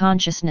regained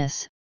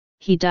consciousness.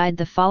 He died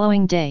the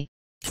following day,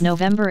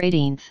 November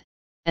 18,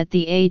 at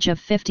the age of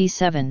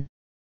 57.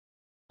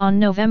 On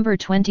November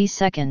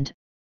 22,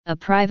 a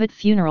private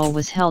funeral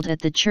was held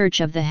at the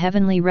Church of the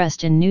Heavenly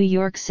Rest in New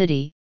York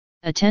City,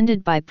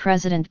 attended by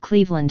President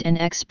Cleveland and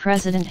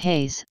ex-President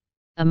Hayes,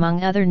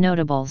 among other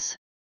notables.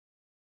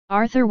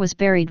 Arthur was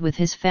buried with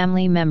his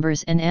family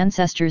members and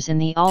ancestors in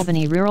the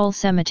Albany Rural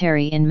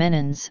Cemetery in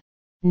Menands,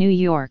 New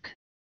York.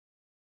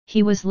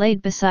 He was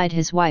laid beside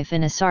his wife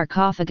in a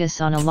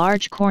sarcophagus on a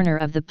large corner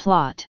of the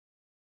plot.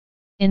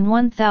 In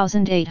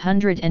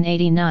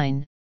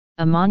 1889,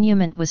 a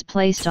monument was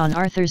placed on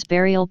Arthur's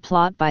burial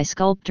plot by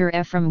sculptor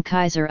Ephraim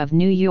Kaiser of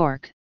New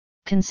York,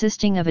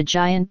 consisting of a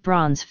giant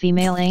bronze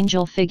female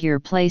angel figure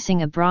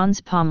placing a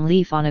bronze palm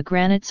leaf on a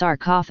granite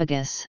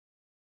sarcophagus.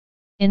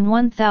 In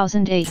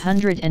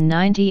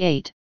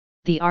 1898,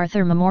 the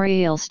Arthur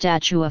Memorial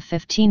statue of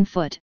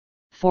 15-foot,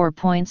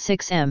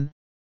 4.6 m,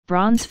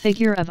 bronze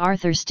figure of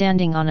Arthur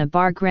standing on a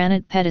bar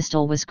granite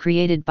pedestal was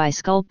created by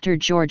sculptor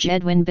George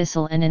Edwin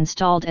Bissell and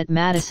installed at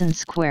Madison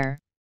Square,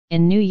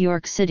 in New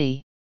York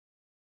City.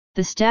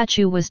 The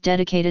statue was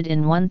dedicated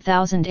in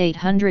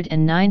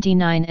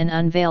 1899 and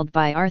unveiled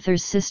by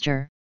Arthur's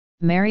sister,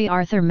 Mary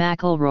Arthur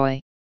McElroy.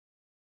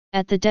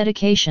 At the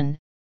dedication,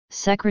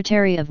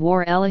 Secretary of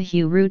War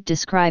Elihu Root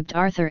described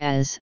Arthur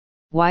as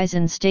wise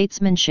in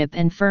statesmanship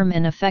and firm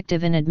and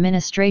effective in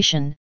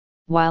administration,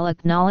 while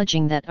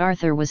acknowledging that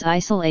Arthur was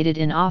isolated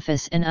in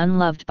office and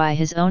unloved by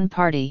his own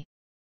party.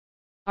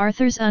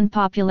 Arthur's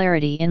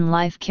unpopularity in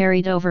life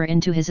carried over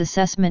into his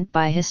assessment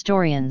by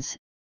historians,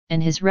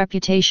 and his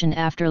reputation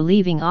after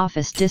leaving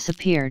office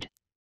disappeared.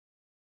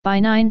 By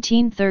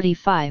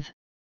 1935,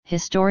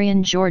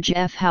 historian George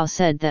F. Howe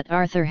said that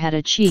Arthur had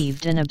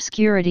achieved an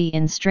obscurity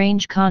in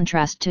strange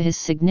contrast to his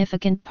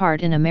significant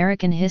part in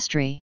American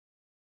history.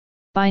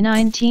 By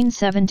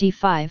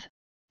 1975,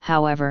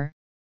 however,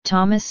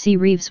 Thomas C.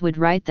 Reeves would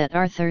write that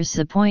Arthur's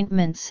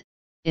appointments,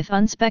 if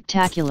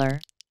unspectacular,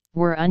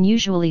 were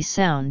unusually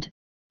sound.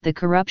 The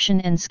corruption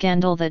and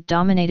scandal that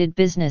dominated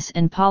business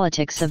and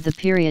politics of the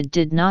period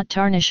did not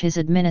tarnish his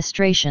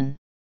administration.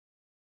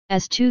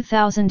 As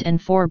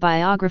 2004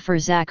 biographer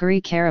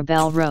Zachary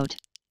Carabell wrote,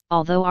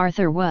 although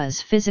Arthur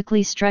was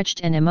physically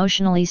stretched and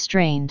emotionally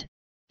strained,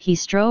 he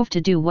strove to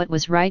do what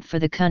was right for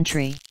the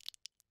country.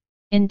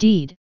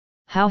 Indeed,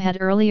 Howe had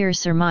earlier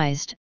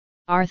surmised,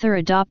 Arthur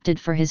adopted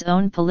for his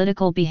own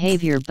political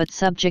behavior but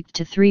subject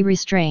to 3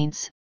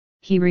 restraints: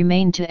 he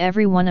remained to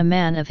everyone a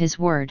man of his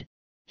word,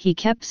 he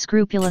kept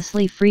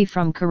scrupulously free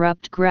from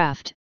corrupt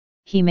graft,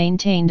 he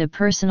maintained a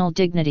personal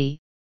dignity,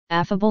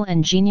 affable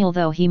and genial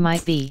though he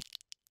might be.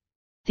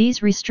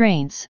 These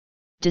restraints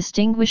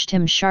distinguished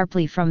him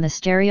sharply from the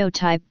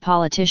stereotype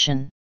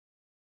politician.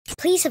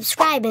 Please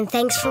subscribe and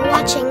thanks for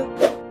watching.